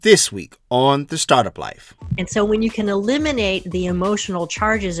this week on The Startup Life. And so when you can eliminate the emotional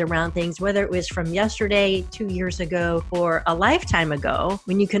charges around things, whether it was from yesterday, 2 years ago, or a lifetime ago,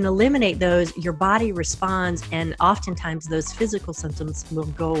 when you can eliminate those, your body responds, and oftentimes those physical symptoms will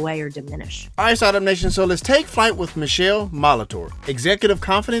go away or diminish. All right, Startup Nation, so let's take flight with Michele Molitor, Executive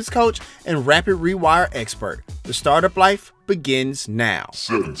Confidence Coach and Rapid Rewire Expert. The Startup Life begins now.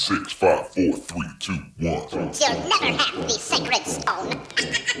 7, 6, 5, 4, 3, 2, 1. You'll never have the sacred stone.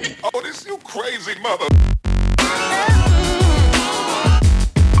 Oh, this you crazy mother.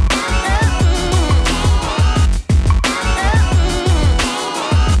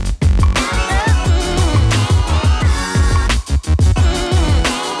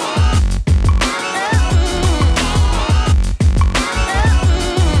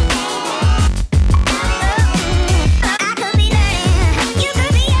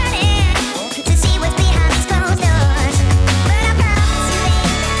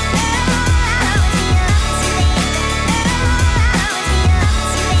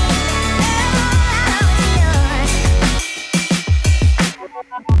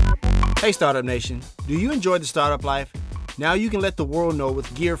 Hey Startup Nation, do you enjoy the startup life? Now you can let the world know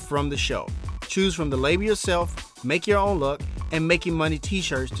with gear from the show. Choose from the Label Yourself, Make Your Own Luck, and Making Money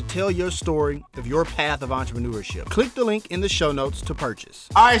t-shirts to tell your story of your path of entrepreneurship. Click the link in the show notes to purchase.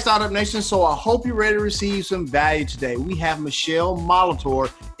 All right, Startup Nation, so I hope you're ready to receive some value today. We have Michele Molitor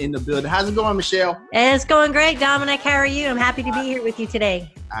in the building. How's it going, Michele? It's going great, Dominic. How are you? I'm happy to be here with you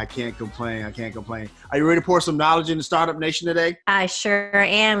today. I can't complain. Are you ready to pour some knowledge into Startup Nation today? I sure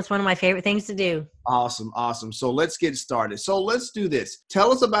am. It's one of my favorite things to do. Awesome. So let's get started. So let's do this. Tell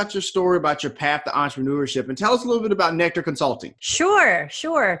us about your story, about your path to entrepreneurship, and tell us a little bit about Nectar Consulting. Sure.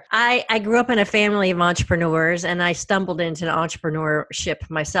 I grew up in a family of entrepreneurs, and I stumbled into entrepreneurship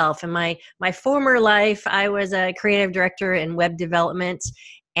myself. In my former life, I was a creative director in web development.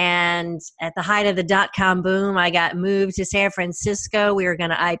 And at the height of the dot-com boom, I got moved to San Francisco. We were going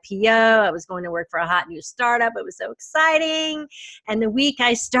to IPO. I was going to work for a hot new startup. It was so exciting. And the week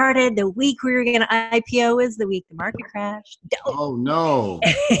I started, the week we were going to IPO was the week the market crashed. Oh, no.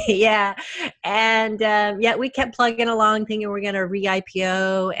 Yeah. And we kept plugging along thinking we're going to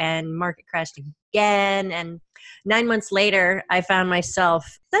re-IPO, and market crashed again. And 9 months later, I found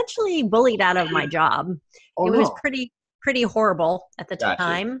myself essentially bullied out of my job. Oh, it no. was pretty horrible at the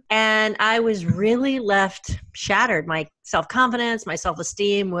time. And I was really left shattered. My self-confidence, my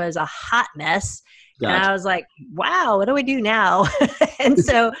self-esteem was a hot mess. Gotcha. And I was like, wow, what do I do now? And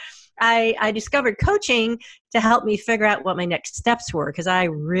so I discovered coaching to help me figure out what my next steps were, because I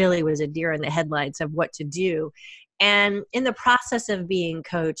really was a deer in the headlights of what to do. And in the process of being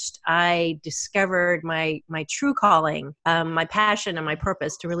coached, I discovered my true calling, my passion and my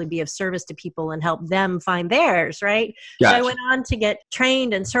purpose to really be of service to people and help them find theirs, right? Gotcha. So I went on to get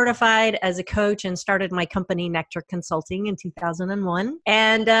trained and certified as a coach and started my company, Nectar Consulting, in 2001.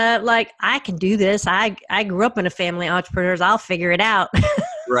 And I can do this. I grew up in a family of entrepreneurs. I'll figure it out.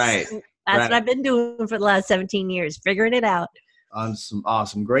 Right. That's what I've been doing for the last 17 years, figuring it out.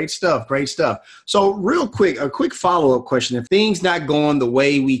 Awesome. Great stuff. So real quick, a quick follow-up question. If things not going the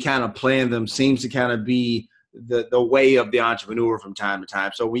way we kind of plan them, seems to kind of be the way of the entrepreneur from time to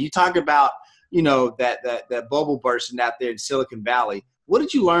time. So when you talk about, that bubble bursting out there in Silicon Valley, what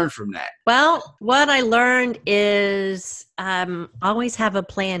did you learn from that? Well, what I learned is always have a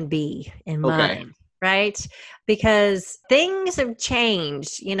plan B in mind. Right? Because things have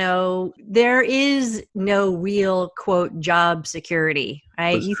changed. There is no real, quote, job security,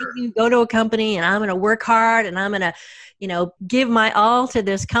 right? For You sure. think you go to a company and I'm going to work hard and I'm going to, give my all to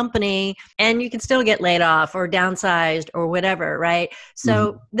this company, and you can still get laid off or downsized or whatever, right?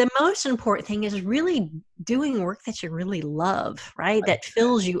 So the most important thing is really doing work that you really love, right? That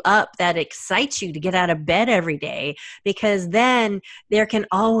fills you up, that excites you to get out of bed every day, because then there can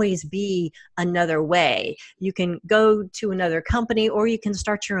always be another way. You can go to another company, or you can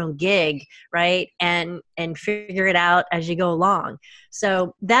start your own gig, right? And figure it out as you go along.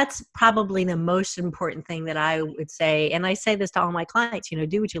 So that's probably the most important thing that I would say. And I say this to all my clients,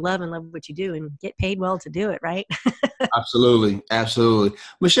 do what you love and love what you do and get paid well to do it, right? Absolutely.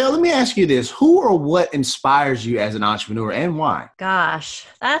 Michele, let me ask you this. Who or what inspires you as an entrepreneur, and why? Gosh,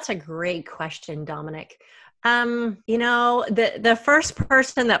 that's a great question, Dominic. The first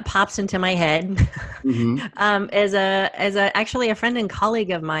person that pops into my head is actually a friend and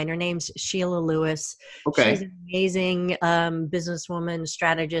colleague of mine. Her name's Sheila Lewis. Okay. She's an amazing businesswoman,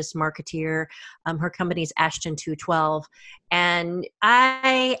 strategist, marketeer. Her company's Ashton 212. And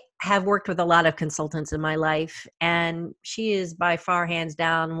I have worked with a lot of consultants in my life, and she is by far, hands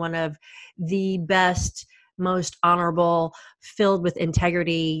down, one of the best, most honorable, filled with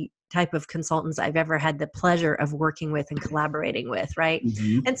integrity type of consultants I've ever had the pleasure of working with and collaborating with, right?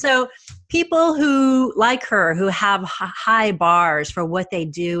 And so people who, like her, who have high bars for what they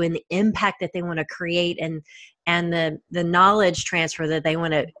do and the impact that they want to create and the knowledge transfer that they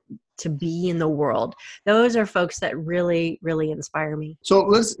want to be in the world. Those are folks that really, really inspire me. So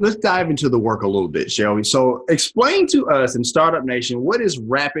let's dive into the work a little bit, shall we? So explain to us in Startup Nation, what is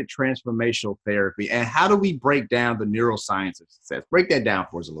rapid transformational therapy and how do we break down the neuroscience of success? Break that down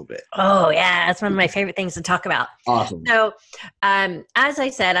for us a little bit. Oh yeah, that's one of my favorite things to talk about. Awesome. So as I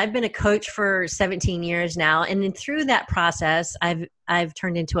said, I've been a coach for 17 years now. And then through that process, I've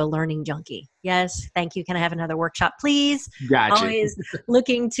turned into a learning junkie. Yes, thank you. Can I have another workshop, please? Gotcha. Always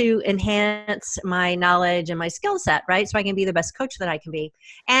looking to enhance my knowledge and my skill set, right? So I can be the best coach that I can be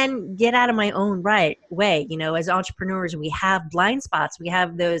and get out of my own way. You know, as entrepreneurs, we have blind spots. We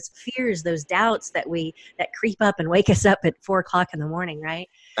have those fears, those doubts that creep up and wake us up at 4:00 in the morning, right?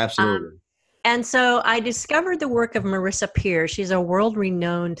 Absolutely. And so I discovered the work of Marissa Peer. She's a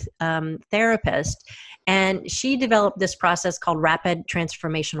world-renowned therapist. And she developed this process called rapid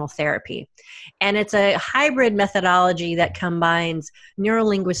transformational therapy. And it's a hybrid methodology that combines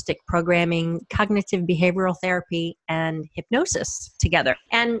neurolinguistic programming, cognitive behavioral therapy, and hypnosis together.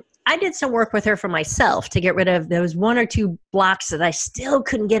 And I did some work with her for myself to get rid of those one or two blocks that I still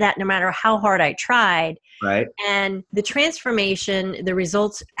couldn't get at no matter how hard I tried. Right. And the transformation, the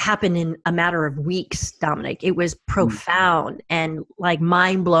results happened in a matter of weeks, Dominic. It was profound and like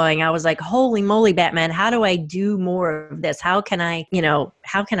mind blowing. I was like, holy moly, Batman, how do I do more of this? How can I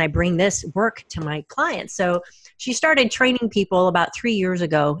bring this work to my clients? So she started training people about 3 years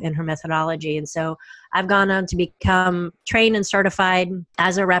ago in her methodology. And so I've gone on to become trained and certified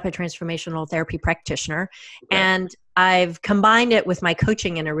as a rapid transformational therapy practitioner. Right. And I've combined it with my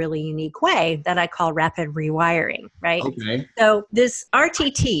coaching in a really unique way that I call rapid rewiring, right? Okay. So this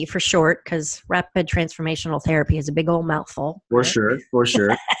RTT for short, because rapid transformational therapy is a big old mouthful. For sure.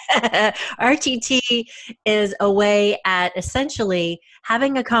 RTT is a way at essentially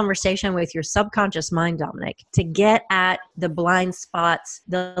having a conversation with your subconscious mind, Dominic, to get at the blind spots,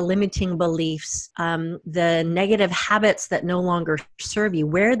 the limiting beliefs, the negative habits that no longer serve you,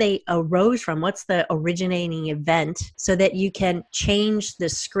 where they arose from, what's the originating event, so that you can change the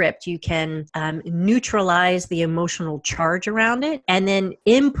script, you can neutralize the emotional charge around it, and then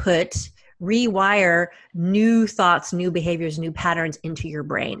rewire new thoughts, new behaviors, new patterns into your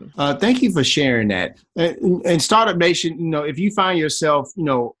brain. Thank you for sharing that. And Startup Nation, if you find yourself,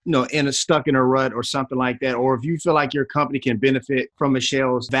 stuck in a rut or something like that, or if you feel like your company can benefit from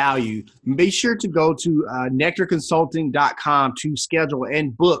Michelle's value, be sure to go to nectarconsulting.com to schedule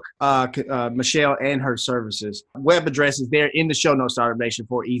and book Michele and her services. Web address is there in the show notes, Startup Nation,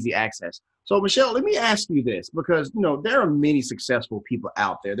 for easy access. So Michele, let me ask you this, because, there are many successful people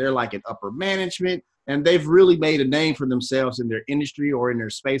out there. They're like in upper management, and they've really made a name for themselves in their industry or in their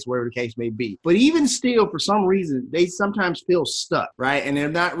space, wherever the case may be. But even still, for some reason, they sometimes feel stuck, right? And they're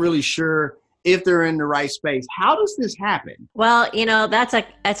not really sure if they're in the right space. How does this happen? Well,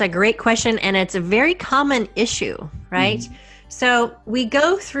 that's a great question, and it's a very common issue, right? Mm-hmm. So we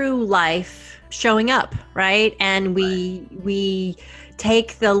go through life showing up, right? And we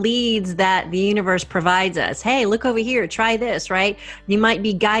take the leads that the universe provides us. Hey, look over here, try this, right? You might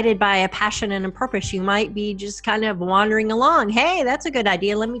be guided by a passion and a purpose. You might be just kind of wandering along. Hey, that's a good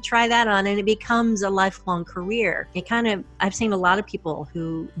idea. Let me try that on. And it becomes a lifelong career. I've seen a lot of people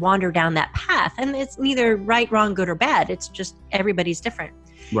who wander down that path, and it's neither right, wrong, good, or bad. It's just everybody's different.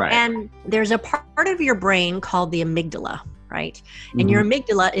 Right. And there's a part of your brain called the amygdala, right? And your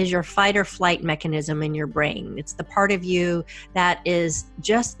amygdala is your fight or flight mechanism in your brain. It's the part of you that is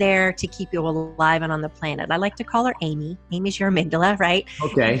just there to keep you alive and on the planet. I like to call her Amy. Amy's your amygdala, right?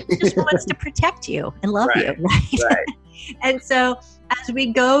 Okay. She just wants to protect you and love you, right? And so as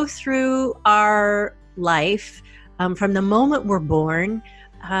we go through our life, from the moment we're born,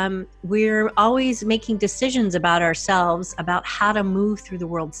 we're always making decisions about ourselves, about how to move through the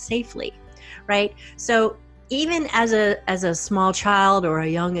world safely, right? So even as a small child or a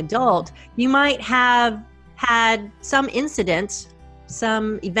young adult, you might have had some incident,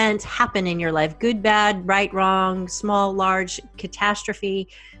 some event happen in your life, good, bad, right, wrong, small, large, catastrophe.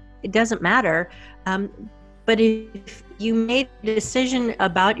 It doesn't matter. But if you made a decision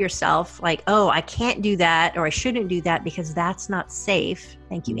about yourself, like, oh, I can't do that, or I shouldn't do that because that's not safe.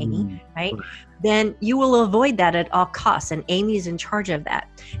 Thank you, Amy. Right? Then you will avoid that at all costs. And Amy's in charge of that.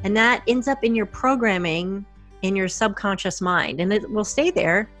 And that ends up in your programming in your subconscious mind, and it will stay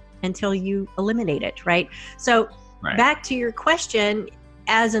there until you eliminate it, right? So back to your question,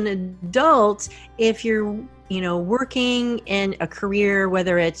 as an adult, if you're, working in a career,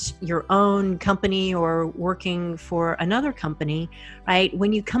 whether it's your own company or working for another company, right?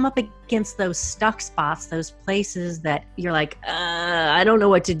 When you come up against those stuck spots, those places that you're like, I don't know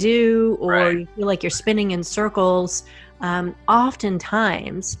what to do, or you feel like you're spinning in circles,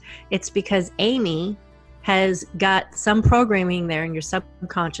 oftentimes it's because Amy has got some programming there in your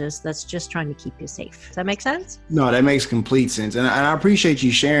subconscious that's just trying to keep you safe. Does that make sense? No, that makes complete sense. And I appreciate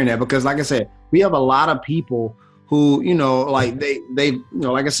you sharing that, because like I said, we have a lot of people who, like they,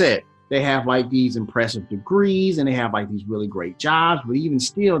 like I said, they have like these impressive degrees and they have like these really great jobs, but even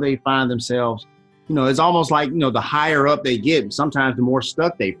still they find themselves, it's almost like, the higher up they get, sometimes the more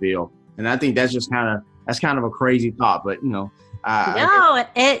stuck they feel. And I think that's just kind of a crazy thought, but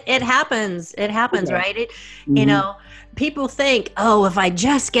it happens. It happens, right? People think, if I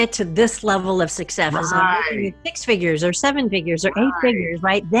just get to this level of success, as I'm working with 6 figures or 7 figures or 8 figures,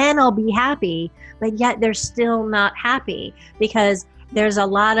 right? Then I'll be happy. But yet they're still not happy, because there's a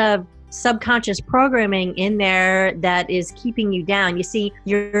lot of subconscious programming in there that is keeping you down. You see,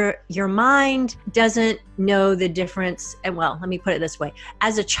 your mind doesn't know the difference. And well, let me put it this way.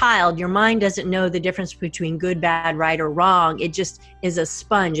 As a child, your mind doesn't know the difference between good, bad, right, or wrong. It just is a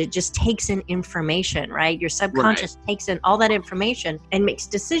sponge. It just takes in information, right? Your subconscious takes in all that information and makes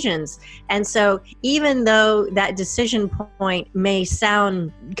decisions. And so even though that decision point may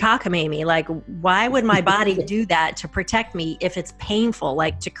sound cockamamie, like, why would my body do that to protect me if it's painful,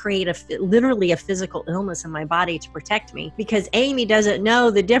 like to create literally a physical illness in my body to protect me? Because Amy doesn't know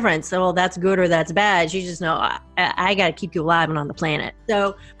the difference. So, well, that's good or that's bad. She just know I got to keep you alive and on the planet.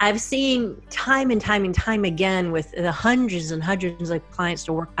 So I've seen time and time and time again with the hundreds and hundreds of clients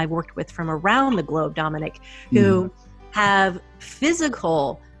I've worked with from around the globe, Dominic, who have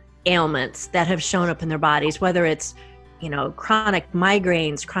physical ailments that have shown up in their bodies, whether it's chronic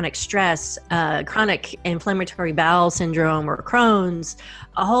migraines, chronic stress, chronic inflammatory bowel syndrome, or Crohn's,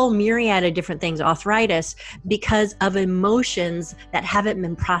 a whole myriad of different things, arthritis, because of emotions that haven't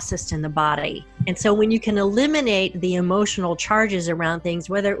been processed in the body. And so when you can eliminate the emotional charges around things,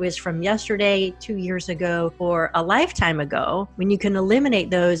 whether it was from yesterday, 2 years ago, or a lifetime ago, when you can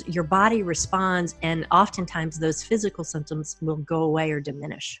eliminate those, your body responds, and oftentimes those physical symptoms will go away or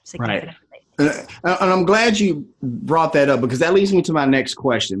diminish significantly. And I'm glad you brought that up, because that leads me to my next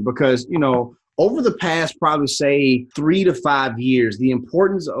question. Because, over the past, probably say 3 to 5 years, the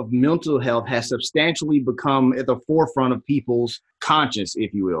importance of mental health has substantially become at the forefront of people's conscience,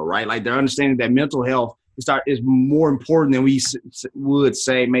 if you will, right? Like they're understanding that mental health is more important than we would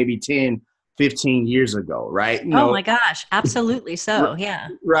say maybe 10, 15 years ago, right? Oh my gosh, absolutely so, yeah.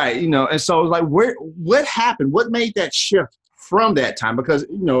 Right, and so like what happened? What made that shift from that time? Because,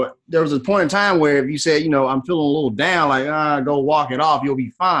 there was a point in time where if you said, I'm feeling a little down, like, go walk it off, you'll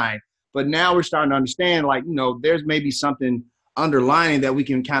be fine. But now we're starting to understand, like, there's maybe something underlining that we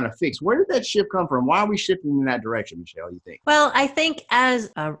can kind of fix. Where did that shift come from? Why are we shifting in that direction, Michele, you think? Well, I think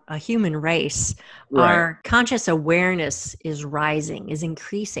as a human race, our conscious awareness is rising, is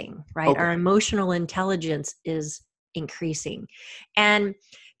increasing, right? Okay. Our emotional intelligence is increasing. And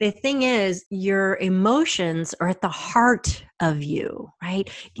the thing is, your emotions are at the heart of you, right?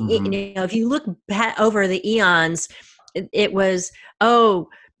 If you look back over the eons, it was,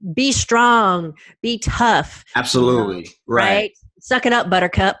 be strong, be tough. Absolutely. Right? Suck it up,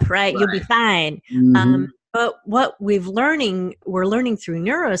 buttercup, right? You'll be fine. But what we're learning through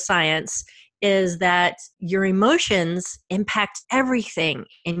neuroscience is that your emotions impact everything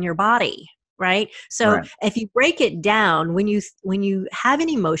in your body. Right. So if you break it down, when you have an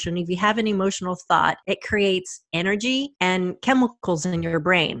emotion, if you have an emotional thought, it creates energy and chemicals in your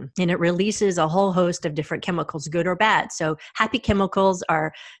brain, and it releases a whole host of different chemicals, good or bad. So happy chemicals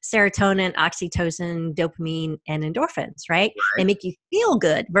are serotonin, oxytocin, dopamine, and endorphins, right? They make you feel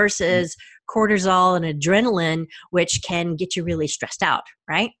good versus cortisol and adrenaline, which can get you really stressed out.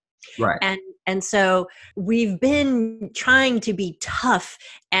 Right. And so we've been trying to be tough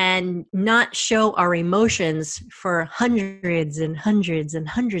and not show our emotions for hundreds and hundreds and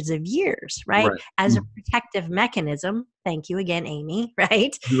hundreds of years, right? As a protective mechanism. Thank you again, Amy,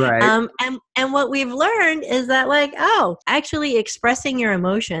 right? And what we've learned is that, like, actually expressing your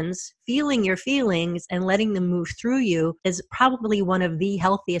emotions, feeling your feelings, and letting them move through you is probably one of the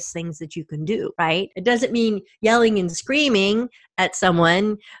healthiest things that you can do, right? It doesn't mean yelling and screaming at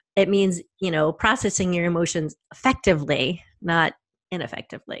someone. It means, processing your emotions effectively, not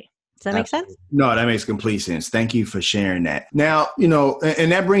ineffectively. Does that make sense? No, that makes complete sense. Thank you for sharing that. Now,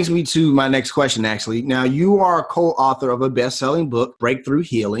 and that brings me to my next question, actually. Now, you are a co-author of a best-selling book, Breakthrough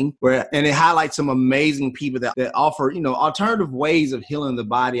Healing, and it highlights some amazing people that offer, alternative ways of healing the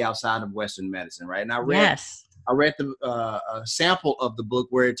body outside of Western medicine, right? And I read the a sample of the book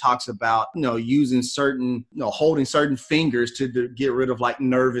where it talks about, using certain, holding certain fingers to get rid of like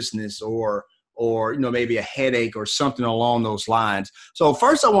nervousness or maybe a headache or something along those lines. So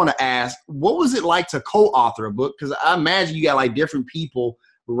first I want to ask, what was it like to co-author a book? Because I imagine you got like different people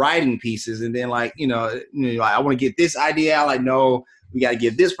writing pieces, and then like, I want to get this idea out. Like, no, we got to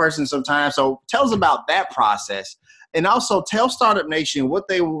give this person some time. So tell us about that process. And also tell Startup Nation what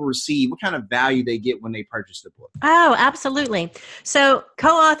they will receive, what kind of value they get when they purchase the book. Oh, absolutely. So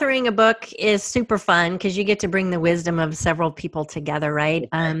co-authoring a book is super fun because you get to bring the wisdom of several people together, right?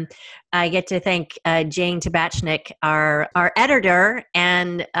 Okay. I get to thank Jane Tabachnik, our editor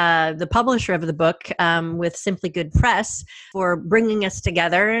and the publisher of the book with Simply Good Press, for bringing us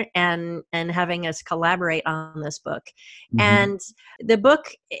together and having us collaborate on this book. Mm-hmm. And the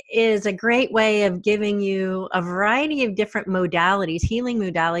book is a great way of giving you a variety of different modalities, healing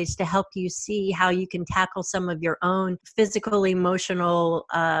modalities, to help you see how you can tackle some of your own physical, emotional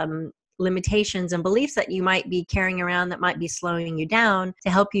limitations and beliefs that you might be carrying around that might be slowing you down, to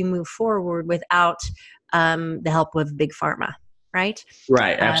help you move forward without the help of big pharma, right?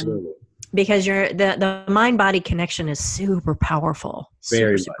 Right, absolutely. Because the mind-body connection is super powerful,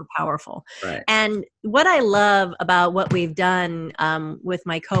 super powerful. Right. And what I love about what we've done with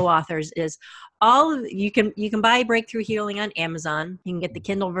my co-authors is you can buy Breakthrough Healing on Amazon. You can get the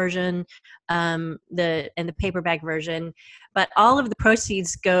Kindle version, and the paperback version, but all of the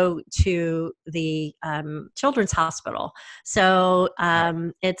proceeds go to the Children's Hospital. So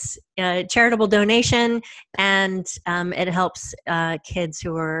it's a charitable donation, and it helps kids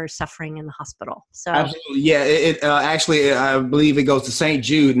who are suffering in the hospital. So absolutely, yeah. It actually, I believe it goes to St.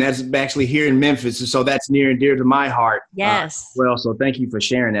 Jude, and that's actually here in Memphis, and so that's near and dear to my heart. Yes. Well, so thank you for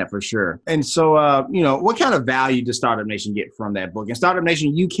sharing that for sure. And so, what kind of value does Startup Nation get from that book? And Startup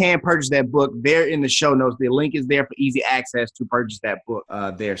Nation, you can purchase that book there in the show notes. The link is there for easy access to purchase that book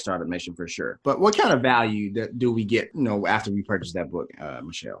there, Startup Nation, for sure. But what kind of value do we get, after we purchase that book,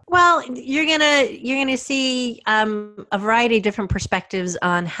 Michele? Well, you're gonna see a variety of different perspectives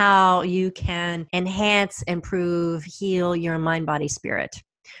on how you can enhance, improve, heal your mind, body, spirit.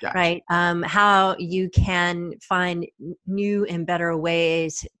 Gotcha. Right? How you can find new and better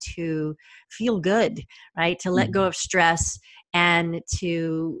ways to feel good, right? To let go of stress and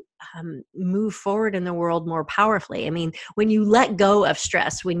to move forward in the world more powerfully. I mean, when you let go of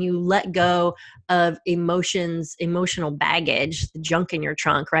stress, when you let go of emotional baggage, the junk in your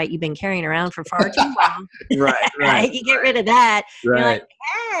trunk, right? You've been carrying around for far too long. Right. You get rid of that. Right. You're like,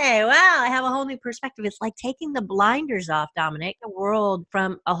 hey, wow, I have a whole new perspective. It's like taking the blinders off, Dominic, the world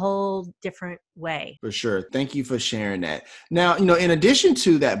from a whole different way. For sure. Thank you for sharing that. Now, in addition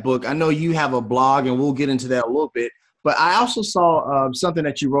to that book, I know you have a blog, and we'll get into that a little bit. But I also saw something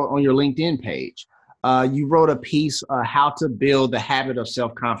that you wrote on your LinkedIn page. You wrote a piece, How to Build the Habit of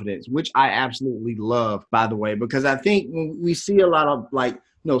Self-Confidence, which I absolutely love, by the way, because I think when we see a lot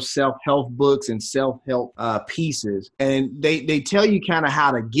of self-help books and self-help pieces, and they tell you kind of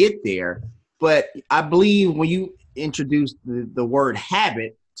how to get there. But I believe when you introduce the word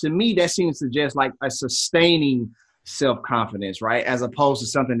habit, to me, that seems to suggest like a sustaining self-confidence, right? As opposed to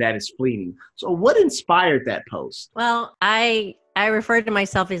something that is fleeting. So what inspired that post? Well, I refer to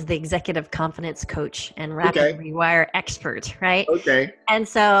myself as the executive confidence coach and rapid rewire expert, right? Okay. And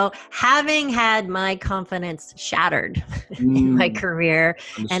so having had my confidence shattered in my career,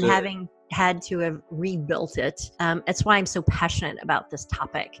 understood, and having had to have rebuilt it, it's why I'm so passionate about this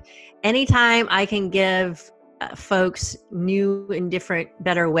topic. Anytime I can give folks new and different,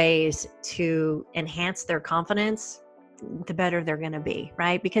 better ways to enhance their confidence, the better they're going to be,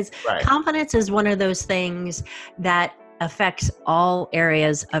 right? Because confidence is one of those things that affects all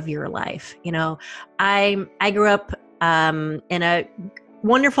areas of your life. I grew up in a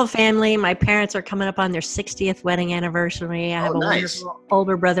wonderful family. My parents are coming up on their 60th wedding anniversary. I have a wonderful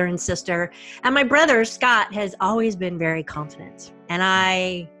older brother and sister. And my brother, Scott, has always been very confident. And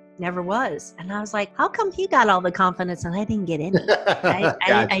I never was. And I was like, how come he got all the confidence and I didn't get any?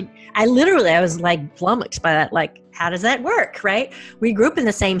 I was like flummoxed by that. Like, how does that work, right? We grew up in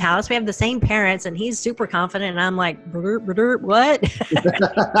the same house. We have the same parents, and he's super confident. And I'm like, what?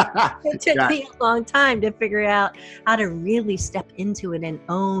 It took me a long time to figure out how to really step into it and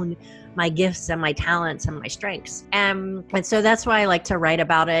own my gifts and my talents and my strengths. And so that's why I like to write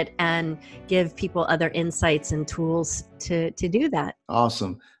about it and give people other insights and tools to do that.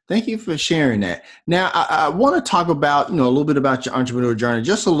 Awesome. Thank you for sharing that. Now, I want to talk about, a little bit about your entrepreneurial journey,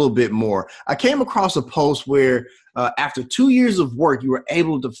 just a little bit more. I came across a post where after 2 years of work, you were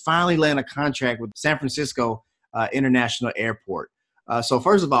able to finally land a contract with San Francisco International Airport. So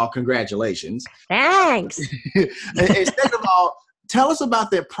first of all, congratulations. Thanks. And second of all, tell us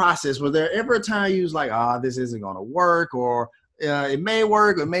about that process. Was there ever a time you was like, this isn't going to work, or it may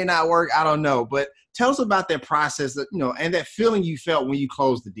work, or it may not work? I don't know. But tell us about that process, that, and that feeling you felt when you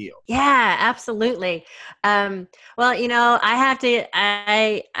closed the deal. Yeah, absolutely. Well, I have to,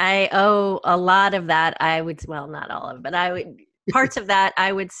 I owe a lot of that. Not all of it, but parts of that,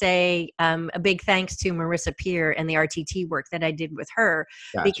 I would say a big thanks to Marissa Peer and the RTT work that I did with her.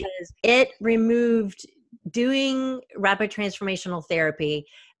 Gotcha. Because it removed doing rapid transformational therapy,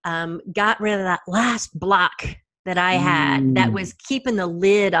 got rid of that last block that I had that was keeping the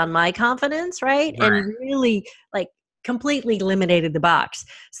lid on my confidence, right? And really completely eliminated the box,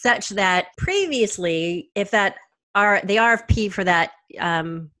 such that previously, if the RFP for that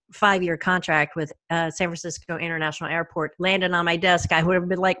 5-year contract with San Francisco International Airport landed on my desk, I would have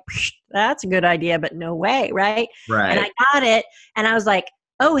been like, that's a good idea, but no way, right? And I got it, and I was like,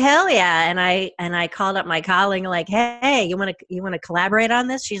 oh, hell yeah. And I called up my colleague like, hey, you want to collaborate on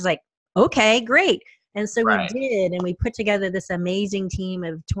this? She's like, okay, great. And so we did, and we put together this amazing team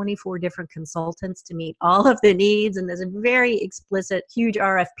of 24 different consultants to meet all of the needs, and there's a very explicit, huge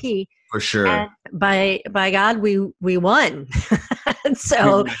RFP. For sure. And by God, we won. And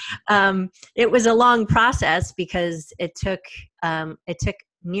so it was a long process because it took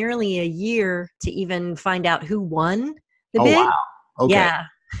nearly a year to even find out who won the bid. Wow. Okay. Yeah.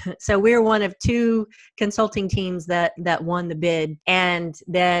 So we're one of 2 consulting teams that won the bid. And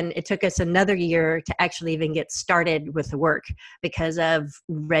then it took us another year to actually even get started with the work because of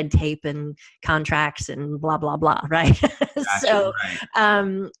red tape and contracts and blah, blah, blah. Right. Gotcha,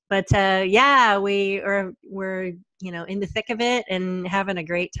 we're in the thick of it and having a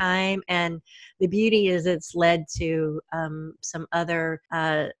great time. And the beauty is it's led to some other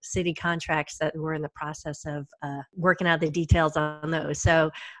city contracts that we're in the process of working out the details on those.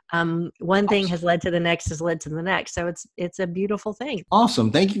 So one thing has led to the next has led to the next. So it's a beautiful thing.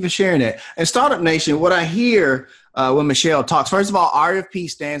 Awesome. Thank you for sharing that. And Startup Nation, what I hear when Michele talks, first of all,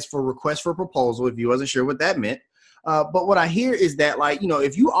 RFP stands for Request for Proposal, if you wasn't sure what that meant. But what I hear is that,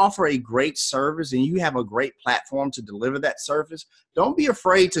 if you offer a great service and you have a great platform to deliver that service, don't be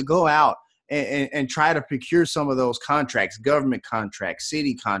afraid to go out and try to procure some of those contracts, government contracts,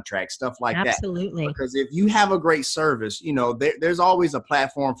 city contracts, stuff like that. Absolutely. Because if you have a great service, there's always a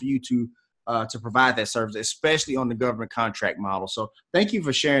platform for you to provide that service, especially on the government contract model. So thank you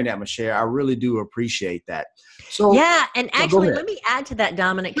for sharing that, Michele. I really do appreciate that. So yeah, and actually, let me add to that,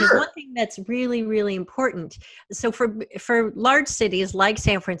 Dominic, because one thing that's really, really important. So for large cities like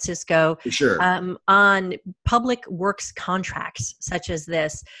San Francisco, on public works contracts such as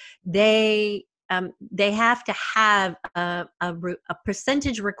this, they have to have a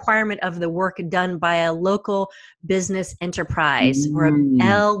percentage requirement of the work done by a local business enterprise or a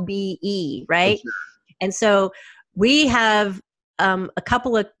LBE, right? Sure. And so we have a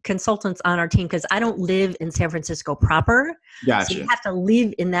couple of consultants on our team because I don't live in San Francisco proper. Gotcha. So you have to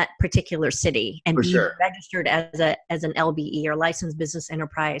live in that particular city and be registered as an LBE or licensed business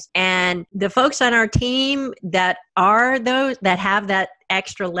enterprise. And the folks on our team that are those that have that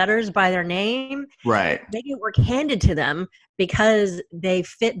extra letters by their name, they get work handed to them because they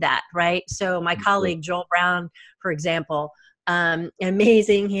fit that, right? So my colleague Joel Brown, for example,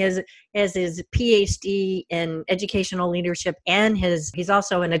 amazing. He has his PhD in educational leadership and he's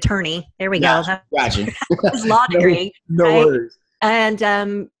also an attorney. There we go. Gotcha. His law degree. No worries.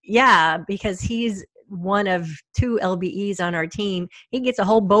 And because he's one of 2 LBEs on our team, he gets a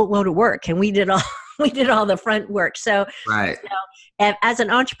whole boatload of work, and we did all the front work. So, as an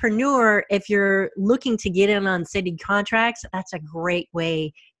entrepreneur, if you're looking to get in on city contracts, that's a great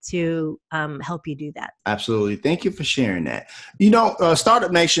way to help you do that. Absolutely. Thank you for sharing that.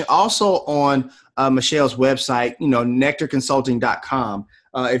 Startup Nation, also on Michele's website, nectarconsulting.com.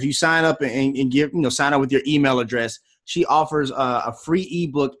 If you sign up and give, sign up with your email address, she offers a free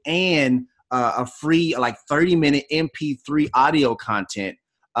ebook and a free 30-minute MP3 audio content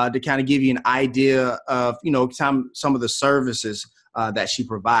to kind of give you an idea of, some of the services that she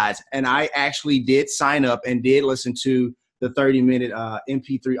provides. And I actually did sign up and did listen to the 30-minute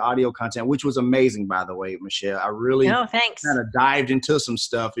MP3 audio content, which was amazing, by the way, Michele. I really thanks. kind of dived into some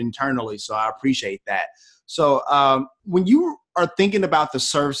stuff internally, so I appreciate that. So when you are thinking about the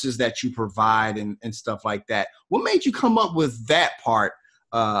services that you provide and stuff like that, what made you come up with that part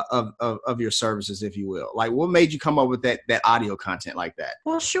of your services, if you will? Like, what made you come up with that audio content like that?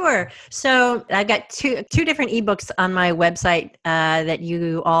 Well, sure. So I got two different ebooks on my website that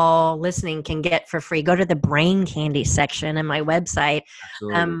you all listening can get for free. Go to the Brain Candy section in my website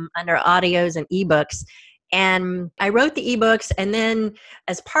under audios and ebooks. And I wrote the ebooks, and then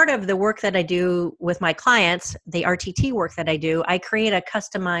as part of the work that I do with my clients, the RTT work that I do, I create a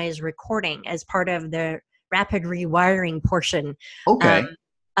customized recording as part of the rapid rewiring portion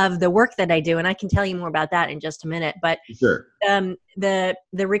of the work that I do. And I can tell you more about that in just a minute. But sure. The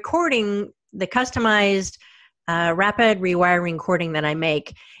recording, the customized rapid rewiring recording that I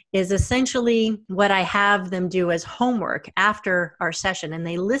make is essentially what I have them do as homework after our session. And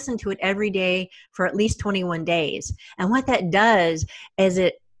they listen to it every day for at least 21 days. And what that does is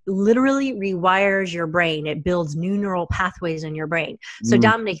it literally rewires your brain. It builds new neural pathways in your brain. So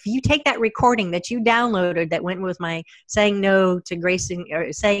Dominic, if you take that recording that you downloaded that went with my saying no with grace and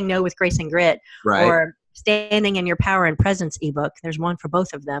grit, right, or Standing in Your Power and Presence ebook, there's one for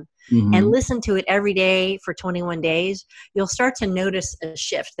both of them, and listen to it every day for 21 days, you'll start to notice a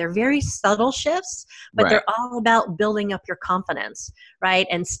shift. They're very subtle shifts, but they're all about building up your confidence, right?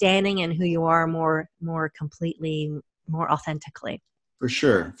 And standing in who you are more completely, more authentically. For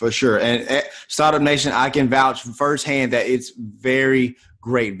sure. And Startup Nation, I can vouch firsthand that it's very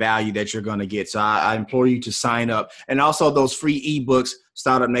great value that you're going to get. So I implore you to sign up. And also those free ebooks,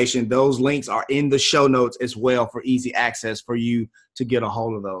 Startup Nation, those links are in the show notes as well for easy access for you to get a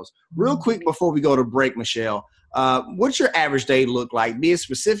hold of those. Real quick before we go to break, Michele, what's your average day look like? Be as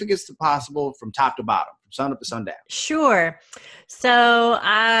specific as possible from top to bottom, from sun up to sundown. Sure. So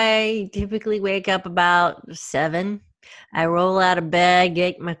I typically wake up about 7. I roll out of bed,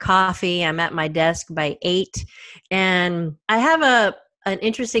 get my coffee. I'm at my desk by 8. And I have an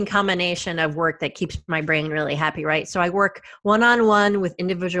interesting combination of work that keeps my brain really happy, right? So I work one-on-one with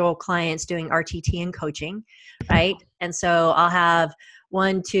individual clients doing RTT and coaching, right? And so I'll have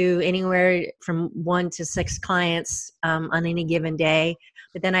anywhere from 1 to 6 clients on any given day.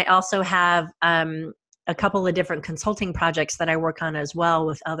 But then I also have a couple of different consulting projects that I work on as well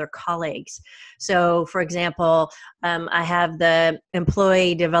with other colleagues. So, for example, I have the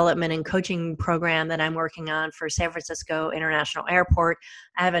employee development and coaching program that I'm working on for San Francisco International Airport.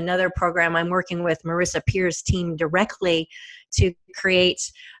 I have another program I'm working with Marissa Pierce's team directly to create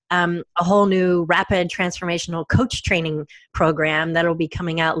a whole new rapid transformational coach training program that'll be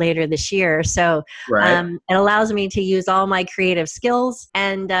coming out later this year. So it allows me to use all my creative skills.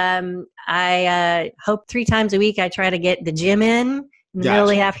 And I hope 3 times a week I try to get the gym in the middle of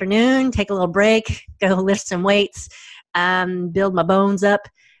the afternoon, take a little break, go lift some weights, build my bones up,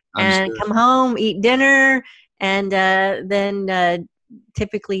 and come home, eat dinner, and then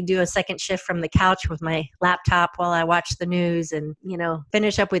typically do a second shift from the couch with my laptop while I watch the news and,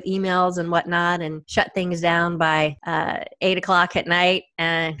 finish up with emails and whatnot and shut things down by 8 o'clock at night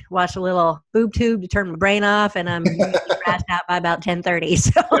and watch a little boob tube to turn my brain off. And I'm usually crashed out by about 10:30.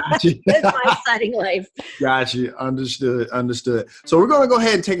 So that's my exciting life. Got you. Understood. So we're going to go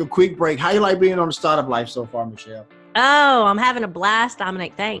ahead and take a quick break. How you like being on the Startup Life so far, Michele? Oh, I'm having a blast,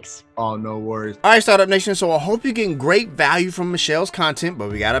 Dominic. Thanks. Oh, no worries. All right, Startup Nation. So I hope you're getting great value from Michele's content,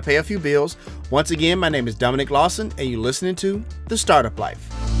 but we got to pay a few bills. Once again, my name is Dominic Lawson, and you're listening to The Startup Life.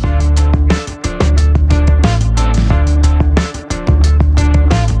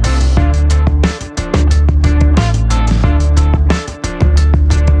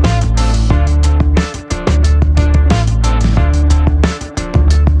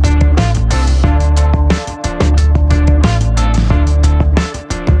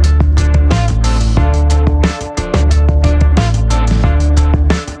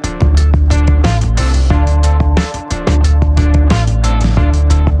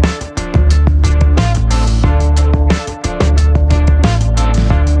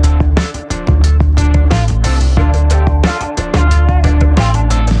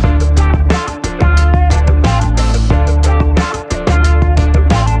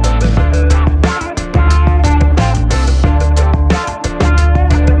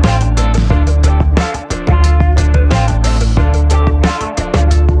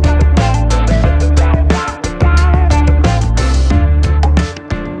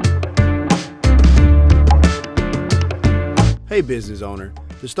 Hey business owner,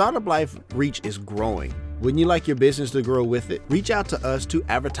 the Startup Life reach is growing. Wouldn't you like your business to grow with it? Reach out to us to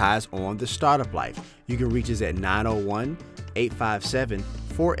advertise on The Startup Life. You can reach us at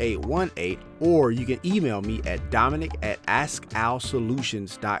 901-857-4818, or you can email me at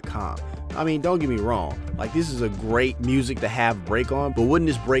dominic@askalsolutions.com. I mean, don't get me wrong. Like, this is a great music to have break on, but wouldn't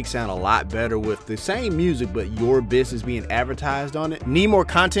this break sound a lot better with the same music, but your business being advertised on it? Need more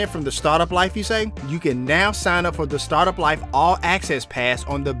content from The Startup Life, you say? You can now sign up for The Startup Life All Access Pass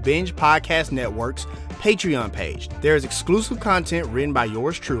on the Binge Podcast Network's Patreon page. There is exclusive content written by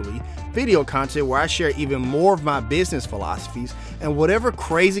yours truly, video content where I share even more of my business philosophies, and whatever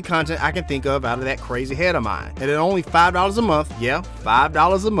crazy content I can think of out of that crazy head of mine. And at only $5 a month, yeah,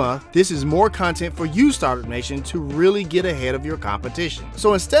 $5 a month, this is more content for you, Startup Nation, to really get ahead of your competition.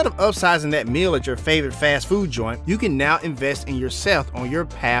 So instead of upsizing that meal at your favorite fast food joint, you can now invest in yourself on your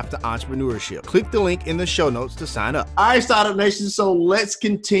path to entrepreneurship. Click the link in the show notes to sign up. All right, Startup Nation, so let's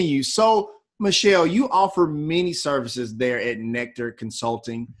continue. So Michele, you offer many services there at Nectar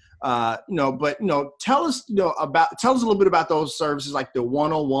Consulting, but tell us, tell us a little bit about those services, like the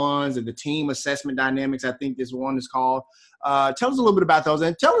one-on-ones and the team assessment dynamics. I think this one is called. Tell us a little bit about those,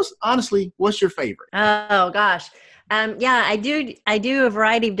 and tell us honestly, what's your favorite? Oh gosh, yeah, I do a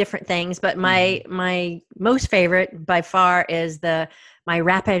variety of different things, but my most favorite by far is my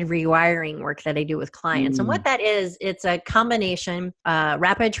rapid rewiring work that I do with clients. And what that is, it's a combination,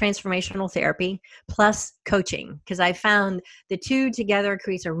 rapid transformational therapy plus coaching, because I found the two together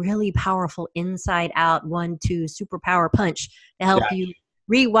creates a really powerful inside out 1-2 superpower punch to help you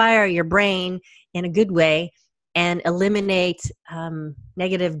rewire your brain in a good way and eliminate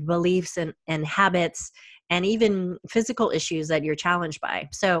negative beliefs and habits and even physical issues that you're challenged by.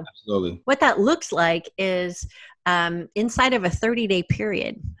 So what that looks like is inside of a 30-day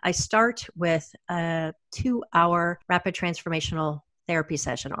period, I start with a 2-hour rapid transformational therapy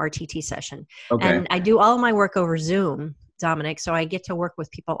session, RTT session. Okay. And I do all of my work over Zoom, Dominic, so I get to work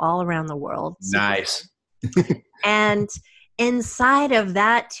with people all around the world. Nice. And inside of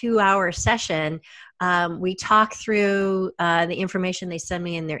that 2-hour session, we talk through the information they send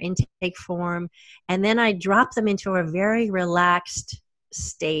me in their intake form, and then I drop them into a very relaxed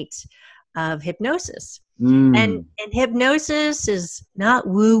state of hypnosis. And hypnosis is not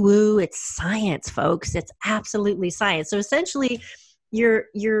woo-woo, it's science, folks. It's absolutely science. So essentially, you're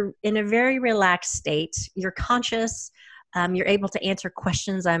in a very relaxed state. You're conscious. You're able to answer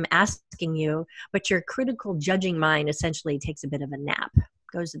questions I'm asking you, but your critical judging mind essentially takes a bit of a nap,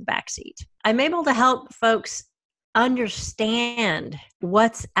 goes to the back seat. I'm able to help folks understand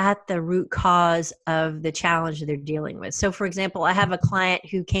what's at the root cause of the challenge they're dealing with. So for example, I have a client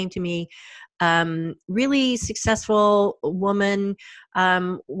who came to me, really successful woman,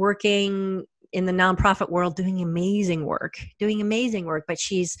 working in the nonprofit world, doing amazing work, but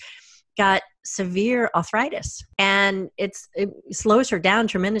she's got severe arthritis, and it slows her down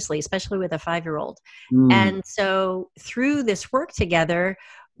tremendously, especially with a 5-year-old. And so through this work together,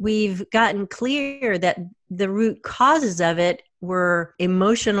 we've gotten clear that the root causes of it were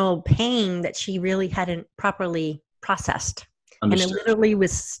emotional pain that she really hadn't properly processed. Understood. And it literally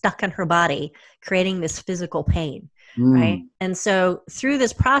was stuck in her body, creating this physical pain, right? And so through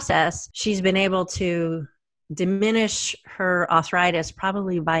this process, she's been able to diminish her arthritis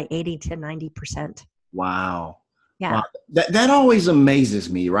probably by 80 to 90%. Wow. Yeah. Wow. That always amazes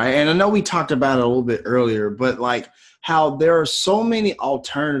me, right? And I know we talked about it a little bit earlier, but like how there are so many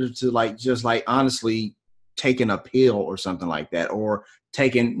alternatives to just honestly taking a pill or something like that, or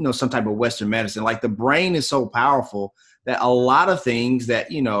taking, some type of Western medicine. Like the brain is so powerful that a lot of things that,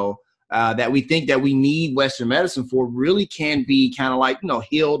 that we think that we need Western medicine for really can be kind of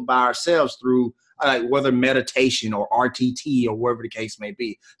healed by ourselves through whether meditation or RTT or whatever the case may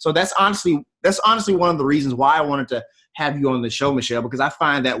be. So that's honestly one of the reasons why I wanted to have you on the show, Michele, because I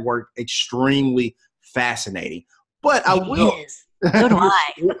find that work extremely fascinating. But I will. So do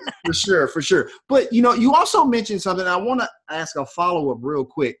I. For sure. But, you also mentioned something. I want to ask a follow-up real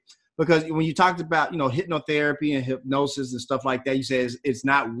quick, because when you talked about, hypnotherapy and hypnosis and stuff like that, you said it's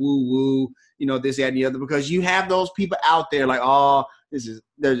not woo-woo, this, that, and the other, because you have those people out there like, oh,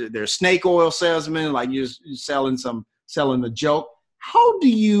 they're snake oil salesmen, like you're selling a joke. How do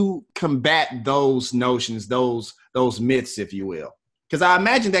you combat those notions, those myths, if you will? Because I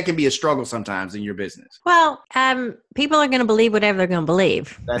imagine that can be a struggle sometimes in your business. Well, people are going to believe whatever they're going to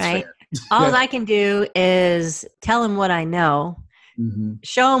believe. That's right. Fair. All I can do is tell them what I know,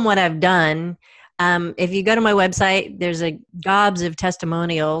 show them what I've done, If you go to my website, there's a gobs of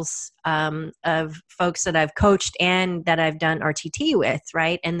testimonials of folks that I've coached and that I've done RTT with,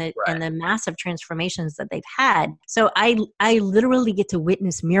 right? And the massive transformations that they've had. So I literally get to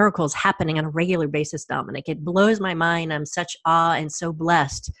witness miracles happening on a regular basis, Dominic. It blows my mind. I'm such awe and so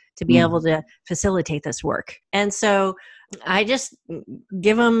blessed to be able to facilitate this work. And so I just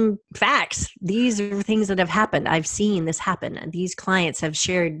give them facts. These are things that have happened. I've seen this happen. These clients have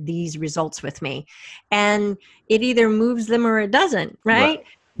shared these results with me, and it either moves them or it doesn't. Right?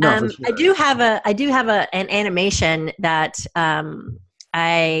 No, for sure. I do have an animation that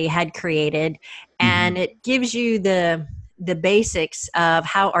I had created, and it gives you the basics of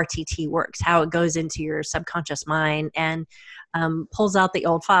how RTT works, how it goes into your subconscious mind, and pulls out the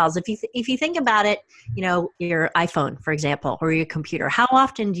old files. If you think about it, your iPhone, for example, or your computer, how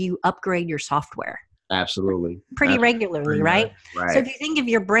often do you upgrade your software? Absolutely. Pretty regularly, right? Right. So if you think of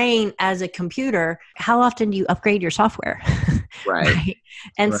your brain as a computer, how often do you upgrade your software? Right.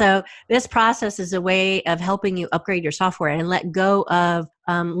 And so this process is a way of helping you upgrade your software and let go of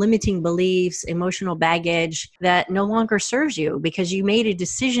limiting beliefs, emotional baggage that no longer serves you because you made a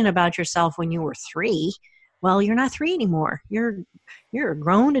decision about yourself when you were 3. Well, you're not 3 anymore. You're a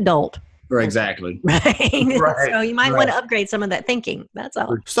grown adult. Exactly. Right. So you might want to upgrade some of that thinking. That's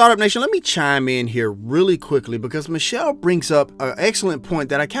all. Startup Nation, let me chime in here really quickly because Michele brings up an excellent point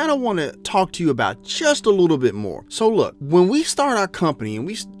that I kind of want to talk to you about just a little bit more. So look, when we start our company and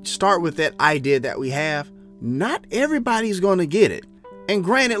we start with that idea that we have, not everybody's going to get it. And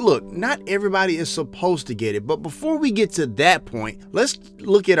granted, look, not everybody is supposed to get it, but before we get to that point, let's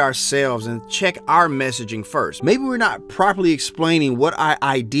look at ourselves and check our messaging first. Maybe we're not properly explaining what our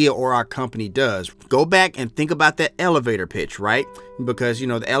idea or our company does. Go back and think about that elevator pitch, right? Because,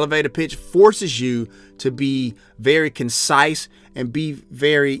 the elevator pitch forces you to be very concise and be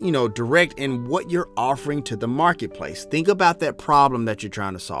very, direct in what you're offering to the marketplace. Think about that problem that you're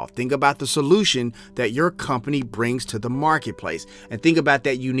trying to solve. Think about the solution that your company brings to the marketplace. And think about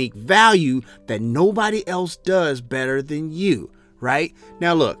that unique value that nobody else does better than you, right?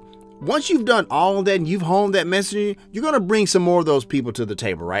 Now, look, once you've done all of that and you've honed that messaging, you're going to bring some more of those people to the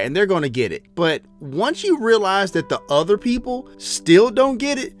table, right? And they're going to get it. But once you realize that the other people still don't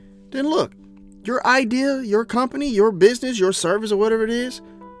get it, then look, your idea, your company, your business, your service, or whatever it is,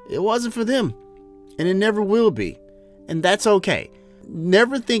 it wasn't for them. And it never will be. And that's okay.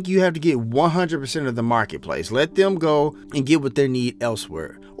 Never think you have to get 100% of the marketplace. Let them go and get what they need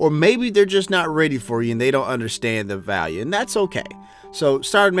elsewhere. Or maybe they're just not ready for you and they don't understand the value. And that's okay. So,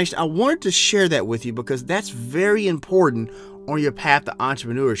 Startup Nation, I wanted to share that with you because that's very important on your path to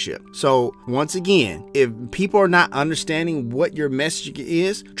entrepreneurship. So once again, if people are not understanding what your message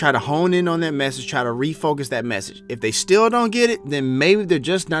is, try to hone in on that message, try to refocus that message. If they still don't get it, then maybe they're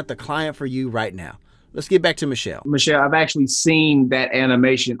just not the client for you right now. Let's get back to Michele. Michele, I've actually seen that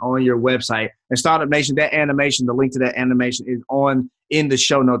animation on your website. And Startup Nation, that animation, the link to that animation is in the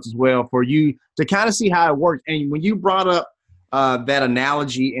show notes as well for you to kind of see how it works. And when you brought up that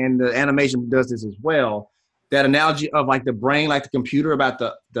analogy, and the animation does this as well, that analogy of like the brain, like the computer, about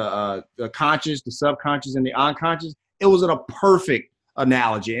the conscious, the subconscious, and the unconscious, it was a perfect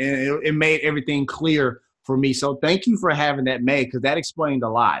analogy, and it made everything clear for me. So thank you for having that made, because that explained a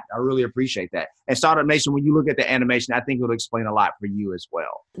lot. I really appreciate that. And Startup Nation, when you look at the animation, I think it'll explain a lot for you as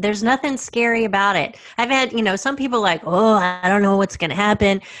well. There's nothing scary about it. I've had, some people like, oh, I don't know what's going to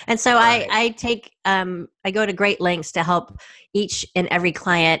happen. And so right. I go to great lengths to help each and every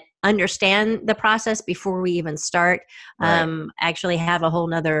client understand the process before we even start. Right. Actually have a whole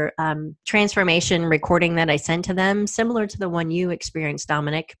nother transformation recording that I send to them, similar to the one you experienced,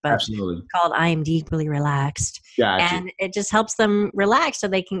 Dominic, but Absolutely. Called I Am Deeply Relaxed. Gotcha. And it just helps them relax so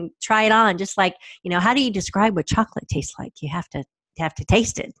they can try it on. Just like, how do you describe what chocolate tastes like? You have to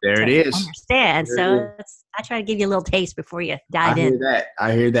taste it. There it is. Understand. So I try to give you a little taste before you dive in.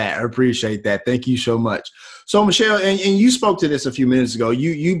 I hear that. I appreciate that. Thank you so much. So Michele, and you spoke to this a few minutes ago.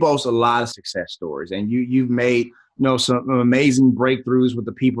 You boast a lot of success stories, and you've made some amazing breakthroughs with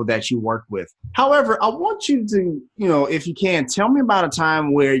the people that you work with. However, I want you to, if you can, tell me about a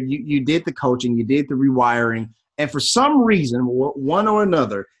time where you did the coaching, you did the rewiring, and for some reason, one or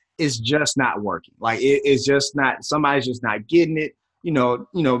another, it's just not working. Like it's just not, somebody's just not getting it.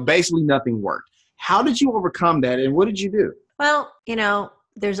 Basically nothing worked. How did you overcome that, and what did you do? Well,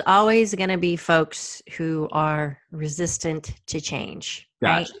 there's always going to be folks who are resistant to change,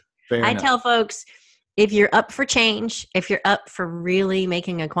 Gotcha. Right? I tell folks, if you're up for change, if you're up for really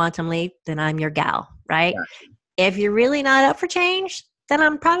making a quantum leap, then I'm your gal, right? Gotcha. If you're really not up for change, then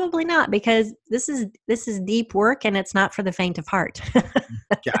I'm probably not, because this is deep work and it's not for the faint of heart.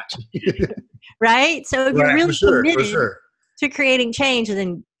 Gotcha. Right? So if you're really for committed sure. to creating change,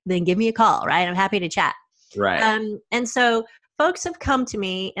 then give me a call, right? I'm happy to chat. Right. And so folks have come to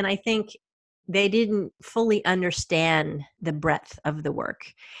me, and I think they didn't fully understand the breadth of the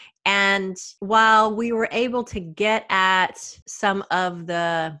work. And while we were able to get at some of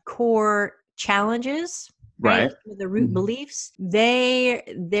the core challenges, right, the root beliefs,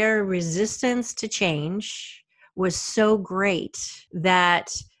 their resistance to change was so great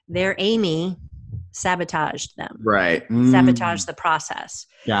that their Amy sabotaged them. Right. Sabotaged the process.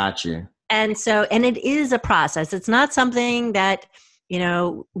 Gotcha. And so, and it is a process. It's not something that,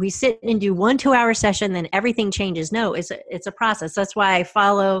 we sit and do 1 2-hour session, then everything changes. No, it's a process. That's why I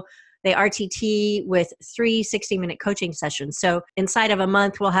follow the RTT with 3 60-minute coaching sessions. So inside of a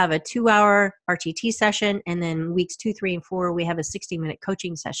month, we'll have a 2-hour RTT session. And then weeks 2, 3, and 4, we have a 60-minute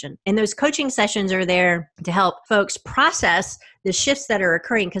coaching session. And those coaching sessions are there to help folks process the shifts that are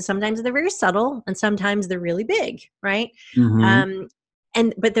occurring, because sometimes they're very subtle and sometimes they're really big, right?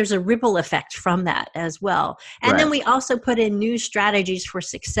 But there's a ripple effect from that as well. And then we also put in new strategies for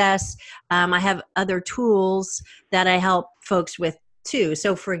success. I have other tools that I help folks with too.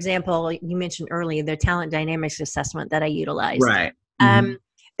 So for example, you mentioned earlier the talent dynamics assessment that I utilize. Right.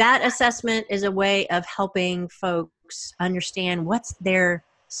 That assessment is a way of helping folks understand what's their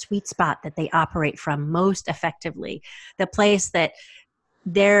sweet spot that they operate from most effectively, the place that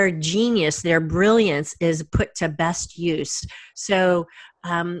their genius, their brilliance is put to best use. So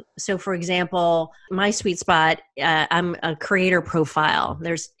for example, my sweet spot, I'm a creator profile.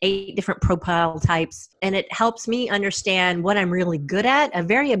 There's 8 different profile types, and it helps me understand what I'm really good at, a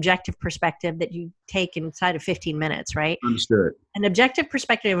very objective perspective that you take inside of 15 minutes, right? Understood. An objective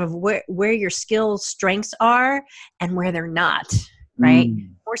perspective of where your skills, strengths are and where they're not. Right?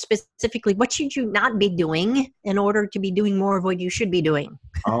 More specifically, what should you not be doing in order to be doing more of what you should be doing?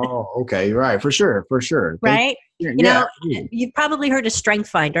 Oh, okay. Right. For sure. Right? You've probably heard of Strength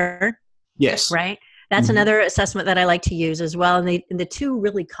Finder. Yes. Right? That's another assessment that I like to use as well. And the two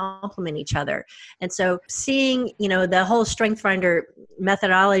really complement each other. And so seeing, the whole Strength Finder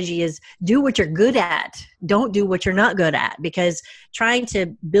methodology is do what you're good at. Don't do what you're not good at, because trying to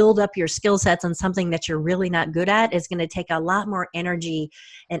build up your skill sets on something that you're really not good at is going to take a lot more energy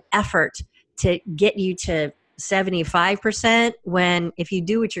and effort to get you to 75%, when if you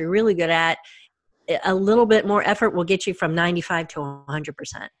do what you're really good at, a little bit more effort will get you from 95 to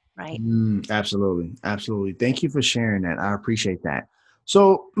 100%. Right. Absolutely. Thank you for sharing that. I appreciate that.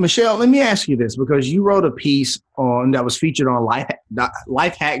 So, Michele, let me ask you this, because you wrote a piece that was featured on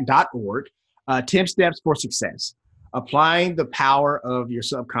lifehack.org, 10 steps for success, applying the power of your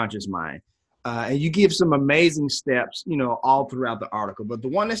subconscious mind. And you give some amazing steps, all throughout the article. But the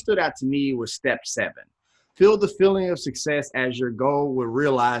one that stood out to me was step 7. Feel the feeling of success as your goal will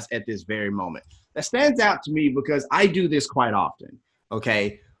realize at this very moment. That stands out to me because I do this quite often.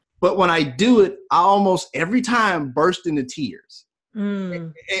 Okay. But when I do it, I almost every time burst into tears.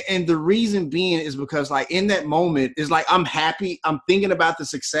 And the reason being is because in that moment, it's like I'm happy. I'm thinking about the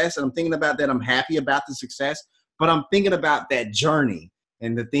success, and I'm thinking about that I'm happy about the success, but I'm thinking about that journey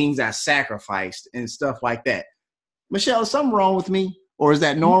and the things I sacrificed and stuff like that. Michele, is something wrong with me, or is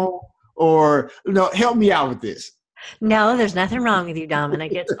that normal? Or help me out with this. No, there's nothing wrong with you,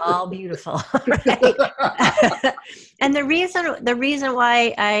 Dominic. It's all beautiful. Right? And the reason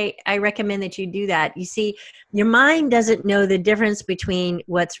why I recommend that you do that, you see, your mind doesn't know the difference between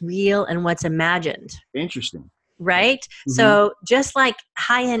what's real and what's imagined. Interesting. Right? So just like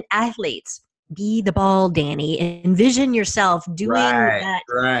high-end athletes, be the ball, Danny. Envision yourself doing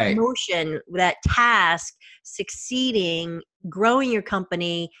that motion, that task, succeeding, growing your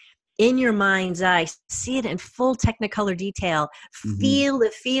company, in your mind's eye, see it in full technicolor detail, feel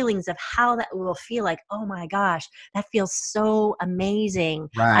the feelings of how that will feel like, oh my gosh, that feels so amazing.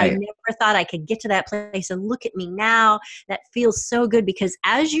 I never thought I could get to that place, and look at me now. That feels so good, because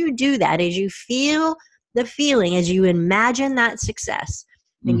as you do that, as you feel the feeling, as you imagine that success,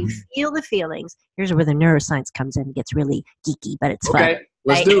 and you feel the feelings, here's where the neuroscience comes in. It gets really geeky, but it's fun.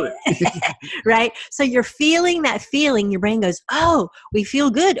 Let's do it. Right? So you're feeling that feeling. Your brain goes, oh, we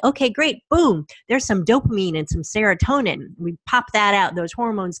feel good. Okay, great. Boom. There's some dopamine and some serotonin. We pop that out, those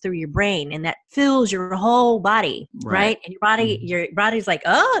hormones through your brain, and that fills your whole body. Right? And your body's like,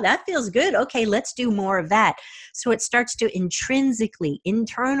 oh, that feels good. Okay, let's do more of that. So it starts to intrinsically,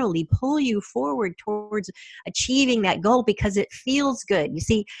 internally pull you forward towards achieving that goal, because it feels good. You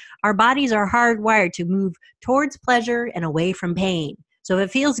see, our bodies are hardwired to move towards pleasure and away from pain. So if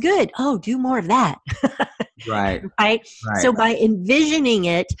it feels good, do more of that. Right. Right. Right. So by envisioning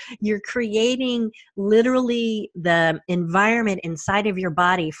it, you're creating literally the environment inside of your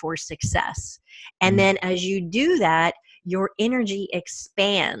body for success. And then as you do that, your energy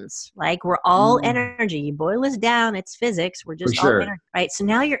expands. Like we're all energy. You boil us down, it's physics. We're For just all sure. energy, right? So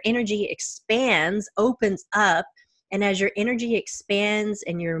now your energy expands, opens up. And as your energy expands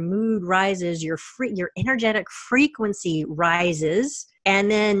and your mood rises, your energetic frequency rises.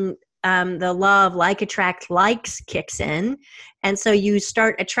 And then the law of like attract likes kicks in. And so you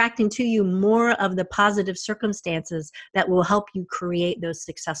start attracting to you more of the positive circumstances that will help you create those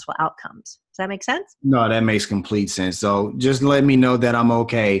successful outcomes. Does that make sense? No, that makes complete sense. So just let me know that I'm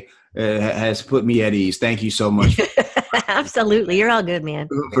okay. Has put me at ease. Thank you so much. Absolutely. You're all good, man.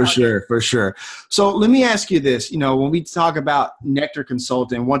 For sure. For sure. So let me ask you this, when we talk about Nectar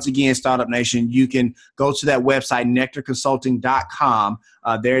Consulting, once again, Startup Nation, you can go to that website, nectarconsulting.com,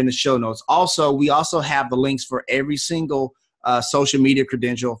 there in the show notes. Also, we also have the links for every single social media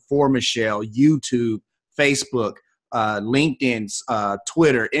credential for Michele, YouTube, Facebook, LinkedIn,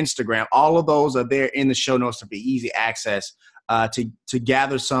 Twitter, Instagram. All of those are there in the show notes to be easy access to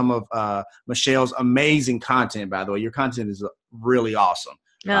gather some of Michele's amazing content. By the way, your content is really awesome.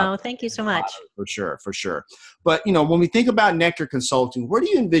 No, thank you so much. For sure, for sure. But, when we think about Nectar Consulting, where do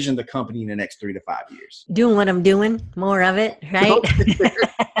you envision the company in the next 3 to 5 years? Doing what I'm doing, more of it, right?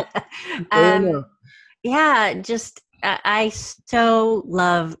 Yeah, just I so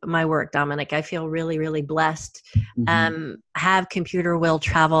love my work, Dominic. I feel really, really blessed. Have computer will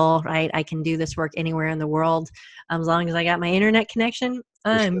travel, right? I can do this work anywhere in the world. As long as I got my internet connection,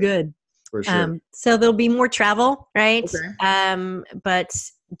 I'm good. For sure. So there'll be more travel, right? Okay. But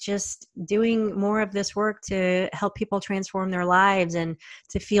just doing more of this work to help people transform their lives and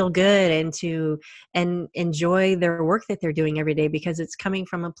to feel good and enjoy their work that they're doing every day, because it's coming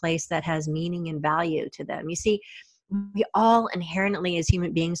from a place that has meaning and value to them. You see, we all inherently as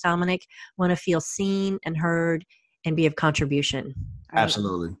human beings, Dominic, want to feel seen and heard and be of contribution. Right?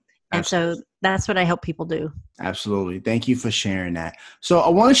 Absolutely. And so that's what I help people do. Absolutely. Thank you for sharing that. So I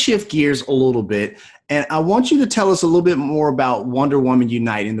want to shift gears a little bit, and I want you to tell us a little bit more about Wonder Woman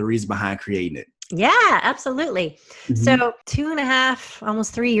Unite and the reason behind creating it. Yeah, absolutely. So 2.5,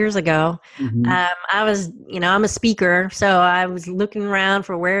 almost 3 years ago, I was, I'm a speaker. So I was looking around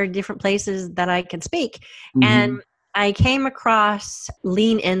for where different places that I could speak. And I came across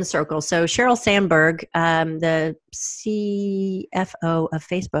Lean In Circle. So Sheryl Sandberg, the CFO of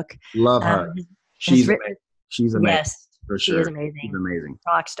Facebook. Love her. She's amazing. She's amazing. Yes, for sure. She is amazing. She's amazing.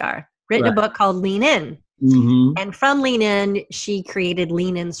 Rock star. Written a book called Lean In. And from Lean In, she created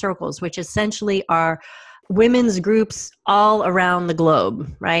Lean In Circles, which essentially are women's groups all around the globe,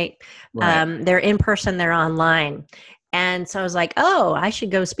 right? They're in person, they're online. And so I was like, oh, I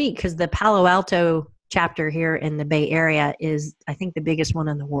should go speak, because the Palo Alto chapter here in the Bay Area is, I think, the biggest one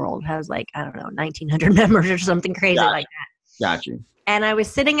in the world. It has 1,900 members or something crazy like that. Got you. And I was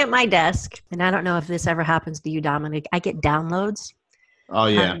sitting at my desk, and I don't know if this ever happens to you, Dominic. I get downloads. Oh,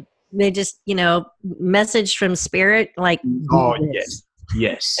 yeah. They just, message from spirit, oh,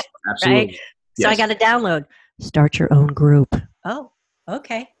 yes, absolutely. Right? So I got a download. Start your own group. Oh,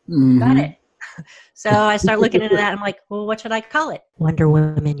 okay. Got it. So I start looking into that. I'm like, well, what should I call it? Wonder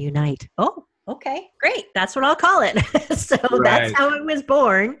Women Unite. Oh, okay, great. That's what I'll call it. So that's how it was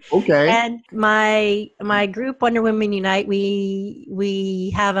born. Okay. And my group, Wonder Women Unite,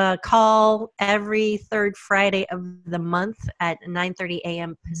 we have a call every third Friday of the month at 9:30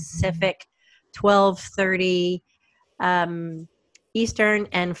 a.m. Pacific, 12:30 Eastern,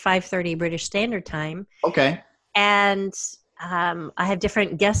 and 5:30 British Standard Time. Okay. And I have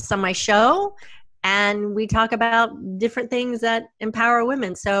different guests on my show, and we talk about different things that empower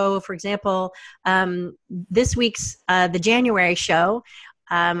women. So, for example, this week's the January show,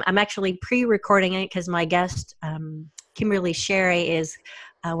 I'm actually pre-recording it because my guest, Kimberly Sherry, is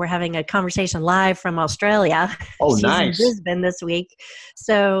we're having a conversation live from Australia. Oh, She's nice. in Brisbane this week.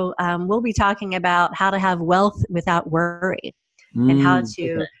 So we'll be talking about how to have wealth without worry. And how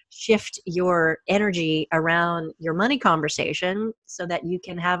to shift your energy around your money conversation so that you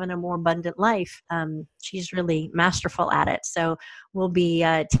can have a more abundant life. She's really masterful at it. So we'll be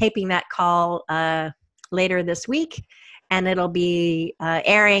taping that call later this week, and it'll be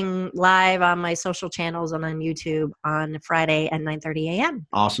airing live on my social channels and on YouTube on Friday at 9:30 a.m.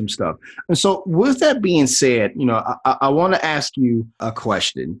 Awesome stuff. And so with that being said, I want to ask you a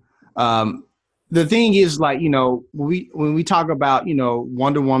question. The thing is, when we talk about,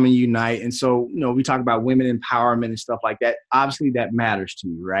 Wonder Woman Unite, and so, we talk about women empowerment and stuff like that, obviously that matters to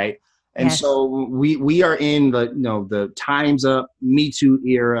you, right? And so we are in the Time's Up, Me Too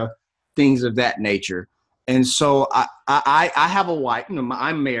era, things of that nature. And so I have a wife,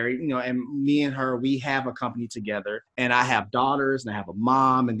 I'm married, and me and her, we have a company together, and I have daughters and I have a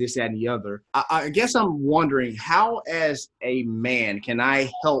mom and this, that, and the other. I guess I'm wondering how, as a man, can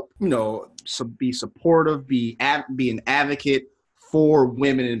I help, be supportive, be an advocate for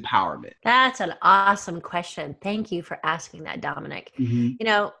women empowerment? That's an awesome question. Thank you for asking that, Dominic.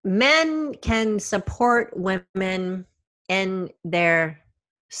 Mm-hmm. Men can support women in their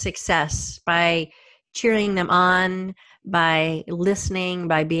success by cheering them on, by listening,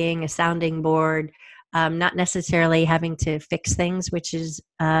 by being a sounding board, not necessarily having to fix things, which is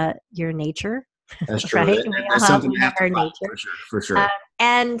your nature. That's true. Right? That's something We I have have to our fight, nature. for sure.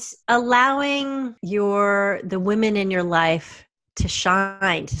 And allowing the women in your life to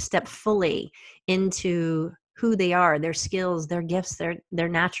shine, to step fully into who they are, their skills, their gifts, their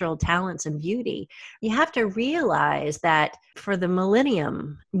natural talents and beauty. You have to realize that for the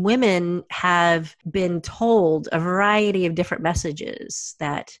millennium, women have been told a variety of different messages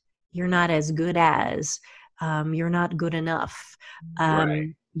that you're not as good as, you're not good enough.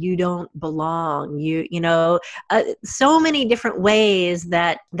 Right. You don't belong. So many different ways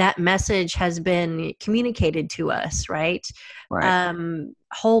that message has been communicated to us, right? Right.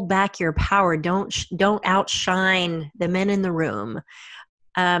 Hold back your power. Don't outshine the men in the room.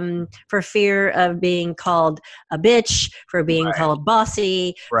 For fear of being called a bitch, for being called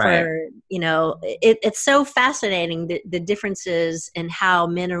bossy, Right. it's so fascinating, the differences in how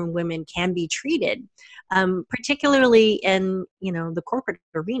men and women can be treated, particularly in, the corporate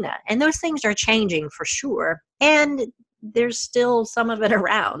arena. And those things are changing for sure. And there's still some of it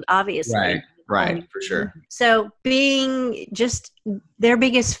around, obviously. Right. For sure. So being just their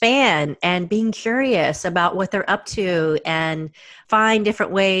biggest fan and being curious about what they're up to and find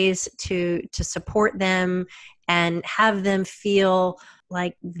different ways to support them and have them feel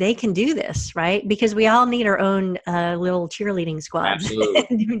like they can do this, right? Because we all need our own little cheerleading squads,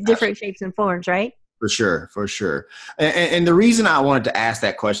 different shapes and forms, right? For sure. And the reason I wanted to ask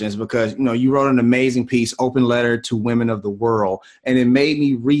that question is because, you wrote an amazing piece, Open Letter to Women of the World. And it made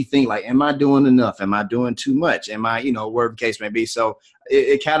me rethink, like, am I doing enough? Am I doing too much? Am I, whatever the case may be. So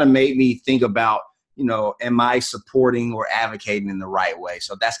it kind of made me think about, am I supporting or advocating in the right way?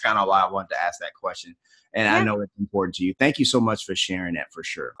 So that's kind of why I wanted to ask that question. And I know it's important to you. Thank you so much for sharing that, for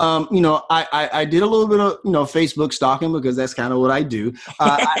sure. I did a little bit of, Facebook stalking, because that's kind of what I do.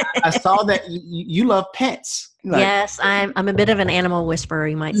 I saw that you love pets. Yes, I'm a bit of an animal whisperer,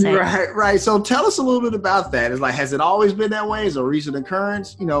 you might say. Right. So tell us a little bit about that. It's like, has it always been that way? Is it a recent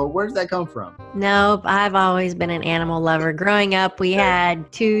occurrence? Where does that come from? Nope, I've always been an animal lover. Growing up, we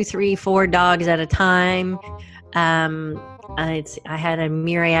had 2, 3, 4 dogs at a time. I had a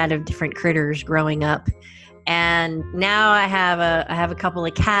myriad of different critters growing up, and now I have a couple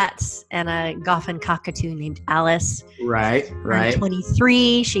of cats and a Goffin cockatoo named Alice. Right. I'm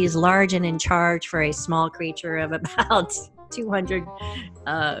 23. She's large and in charge for a small creature of about 200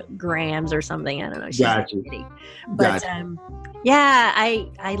 grams or something. I don't know. She's pretty. But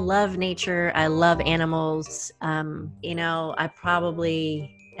I love nature. I love animals. I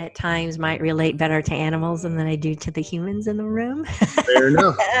probably at times might relate better to animals than I do to the humans in the room. Fair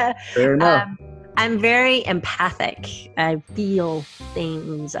enough. I'm very empathic. I feel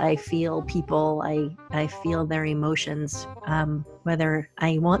things. I feel people. I feel their emotions, whether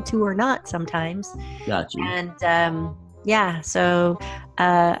I want to or not sometimes. Got you. And so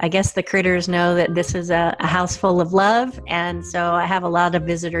I guess the critters know that this is a house full of love. And so I have a lot of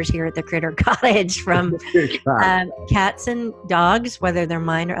visitors here at the Critter Cottage from cats and dogs, whether they're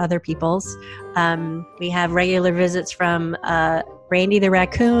mine or other people's. We have regular visits from Randy the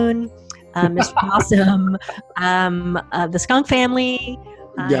raccoon, Mr. Possum, the skunk family,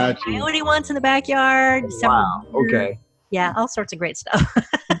 coyote once in the backyard. Wow. Okay. Yeah, all sorts of great stuff.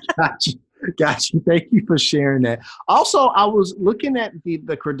 Got you. Thank you for sharing that. Also, I was looking at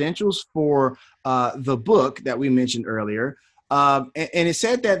the credentials for the book that we mentioned earlier, and it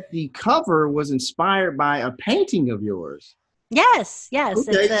said that the cover was inspired by a painting of yours. Yes.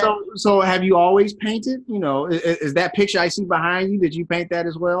 Okay, so have you always painted? Is that picture I see behind you, did you paint that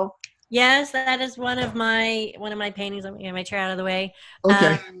as well? Yes, that is one of my paintings. I'm getting my chair out of the way.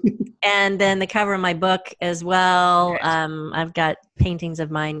 Okay. And then the cover of my book as well. I've got paintings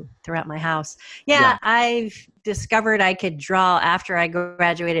of mine throughout my house. Yeah, I've discovered I could draw after I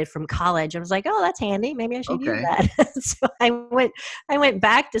graduated from college. I was like, oh, that's handy. Maybe I should use that. So I went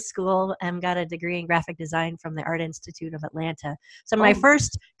back to school and got a degree in graphic design from the Art Institute of Atlanta. So my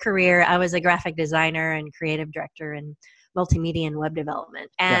first career, I was a graphic designer and creative director and multimedia and web development.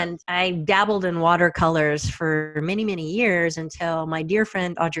 And I dabbled in watercolors for many, many years until my dear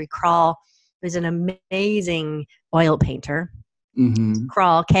friend Audrey Krall who's an amazing oil painter. Mm-hmm.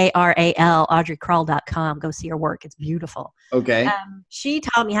 Kral, Kral, audreykral.com. Go see her work. It's beautiful. Okay. She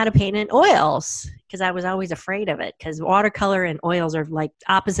taught me how to paint in oils because I was always afraid of it, because watercolor and oils are like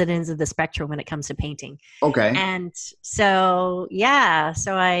opposite ends of the spectrum when it comes to painting. Okay. And so,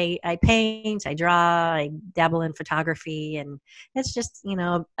 so I paint, I draw, I dabble in photography, and it's just,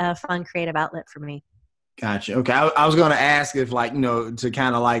 a fun creative outlet for me. Gotcha. Okay. I was going to ask if, like, to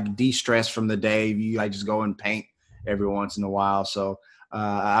kind of like de-stress from the day, you like just go and paint every once in a while. So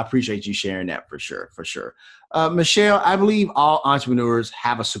I appreciate you sharing that for sure. Michele, I believe all entrepreneurs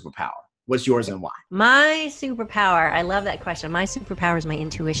have a superpower. What's yours and why? My superpower, I love that question. My superpower is my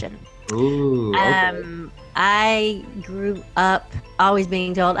intuition. Ooh, okay. I grew up always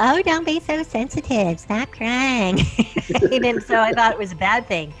being told, oh, don't be so sensitive. Stop crying. And so I thought it was a bad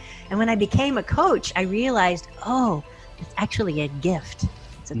thing. And when I became a coach, I realized, it's actually a gift.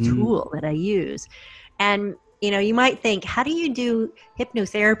 It's a tool that I use. And you might think, how do you do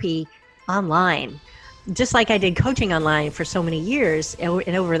hypnotherapy online? Just like I did coaching online for so many years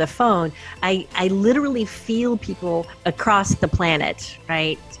and over the phone, I literally feel people across the planet,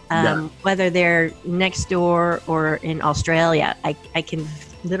 right? Whether they're next door or in Australia, I can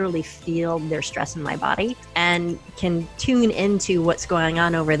literally feel their stress in my body and can tune into what's going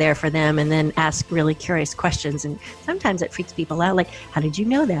on over there for them, and then ask really curious questions. And sometimes it freaks people out, like, how did you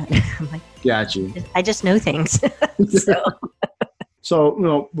know that? I'm like, got you. I just know things.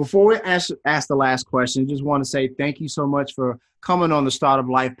 So, before we ask the last question, just want to say thank you so much for coming on the Startup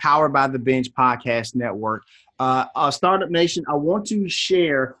Life, powered by the Binge Podcast Network. Startup Nation, I want to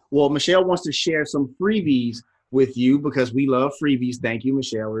share, Michele wants to share some freebies with you because we love freebies. Thank you,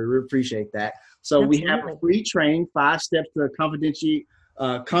 Michele. We really appreciate that. So Absolutely. We have a free training, 5 steps to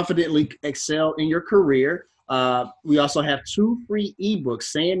confidently excel in your career. We also have 2 free ebooks,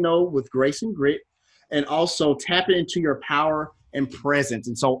 Saying No with Grace and Grit, and also Tapping into Your Power and Presence.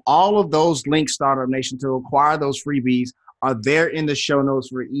 And so all of those links, Startup Nation, to acquire those freebies are there in the show notes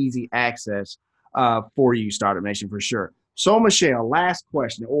for easy access for you, Startup Nation, for sure. So, Michele, last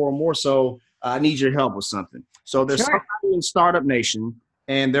question, or more so, I need your help with something. So there's somebody in Startup Nation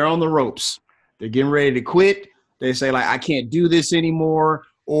and they're on the ropes. They're getting ready to quit. They say, like, I can't do this anymore.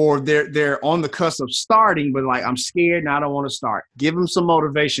 Or they're on the cusp of starting, but like, I'm scared and I don't want to start. Give them some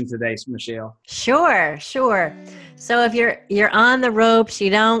motivation today, Michele. Sure. So if you're on the ropes, you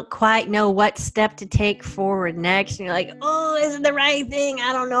don't quite know what step to take forward next, and you're like, oh, is it the right thing?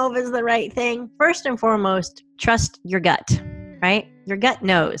 I don't know if it's the right thing. First and foremost, trust your gut, right? Your gut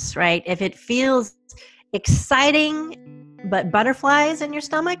knows, right? If it feels exciting but butterflies in your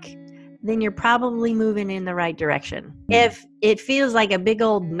stomach, then you're probably moving in the right direction. If it feels like a big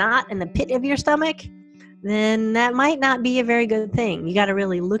old knot in the pit of your stomach, then that might not be a very good thing. You got to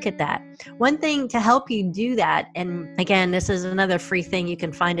really look at that. One thing to help you do that, and again, this is another free thing, you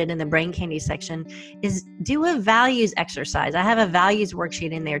can find it in the Brain Candy section, is do a values exercise. I have a values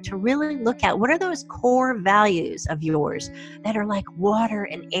worksheet in there to really look at what are those core values of yours that are like water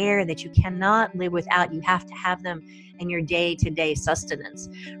and air that you cannot live without. You have to have them in your day-to-day sustenance,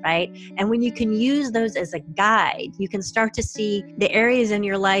 right? And when you can use those as a guide, you can start to see the areas in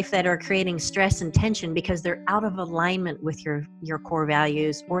your life that are creating stress and tension because they're out of alignment with your core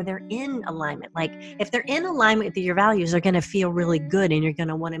values, or they're in alignment. Like if they're in alignment with your values, they're going to feel really good and you're going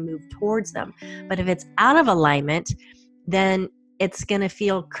to want to move towards them. But if it's out of alignment, then it's going to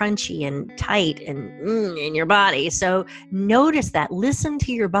feel crunchy and tight and in your body. So notice that. Listen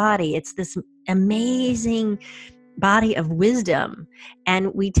to your body. It's this amazing body of wisdom,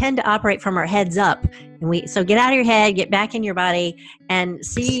 and we tend to operate from our heads up, and so get out of your head, get back in your body, and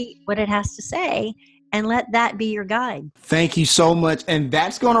see what it has to say, and let that be your guide. Thank you so much. And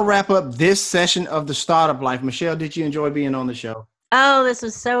that's going to wrap up this session of the Startup Life. Michele, did you enjoy being on the show? Oh, this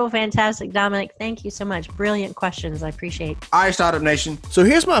was so fantastic, Dominic. Thank you so much. Brilliant questions. I appreciate it. All right, Startup Nation. So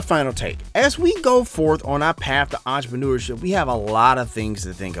here's my final take. As we go forth on our path to entrepreneurship, we have a lot of things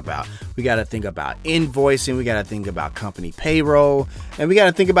to think about. We got to think about invoicing. We got to think about company payroll. And we got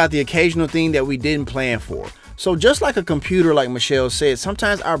to think about the occasional thing that we didn't plan for. So just like a computer, like Michele said,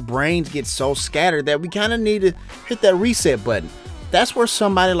 sometimes our brains get so scattered that we kind of need to hit that reset button. That's where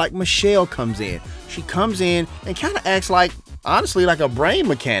somebody like Michele comes in. She comes in and kind of acts like, honestly, like a brain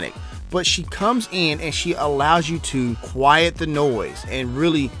mechanic, but she comes in and she allows you to quiet the noise and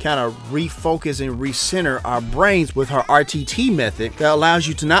really kind of refocus and recenter our brains with her RTT method that allows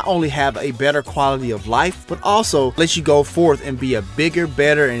you to not only have a better quality of life, but also lets you go forth and be a bigger,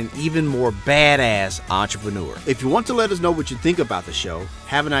 better, and even more badass entrepreneur. If you want to let us know what you think about the show,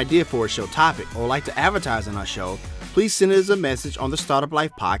 have an idea for a show topic, or like to advertise on our show, please send us a message on the Startup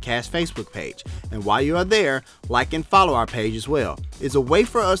Life Podcast Facebook page. And while you are there, like and follow our page as well. It's a way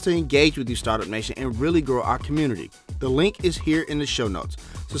for us to engage with you, Startup Nation, and really grow our community. The link is here in the show notes.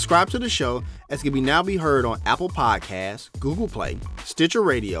 Subscribe to the show as it can now be heard on Apple Podcasts, Google Play, Stitcher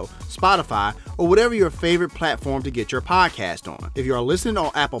Radio, Spotify, or whatever your favorite platform to get your podcast on. If you are listening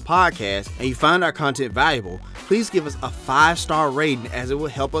on Apple Podcasts and you find our content valuable, please give us a 5-star rating as it will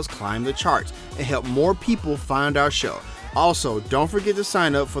help us climb the charts and help more people find our show. Also, don't forget to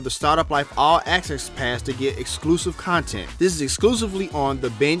sign up for the Startup Life All Access Pass to get exclusive content. This is exclusively on the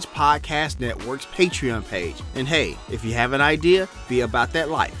Binge Podcast Network's Patreon page. And hey, if you have an idea, be about that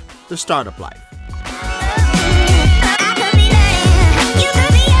life. The Startup Life.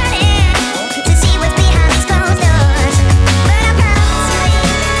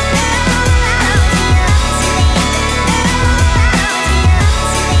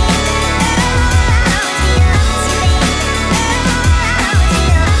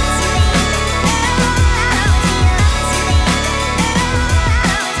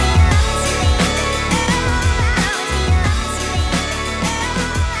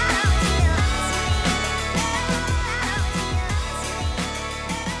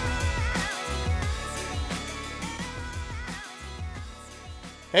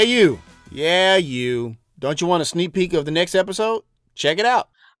 Hey, you. Yeah, you. Don't you want a sneak peek of the next episode? Check it out.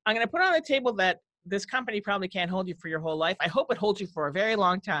 I'm going to put on the table that this company probably can't hold you for your whole life. I hope it holds you for a very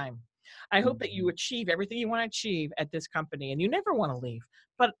long time. I hope that you achieve everything you want to achieve at this company and you never want to leave.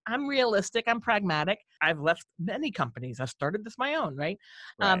 But I'm realistic. I'm pragmatic. I've left many companies. I've started this my own, right?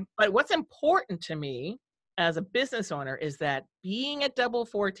 But what's important to me as a business owner is that being at Double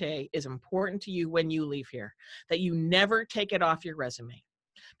Forte is important to you when you leave here, that you never take it off your resume.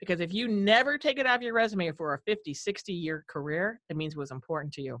 Because if you never take it off your resume for a 50, 60-year career, it means it was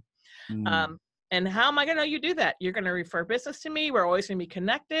important to you. And how am I going to know you do that? You're going to refer business to me. We're always going to be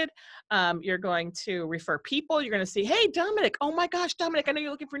connected. You're going to refer people. You're going to say, hey, Dominic, oh my gosh, Dominic, I know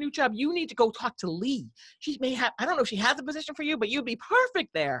you're looking for a new job. You need to go talk to Lee. She may have, I don't know if she has a position for you, but you'd be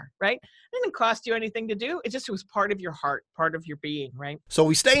perfect there, right? It didn't cost you anything to do. It just was part of your heart, part of your being, right? So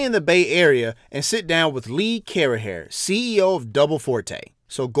we stay in the Bay Area and sit down with Lee Carahair, CEO of Double Forte.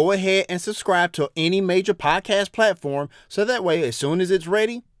 So go ahead and subscribe to any major podcast platform so that way, as soon as it's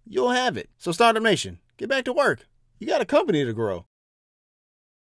ready, you'll have it. So Startup Nation, get back to work. You got a company to grow.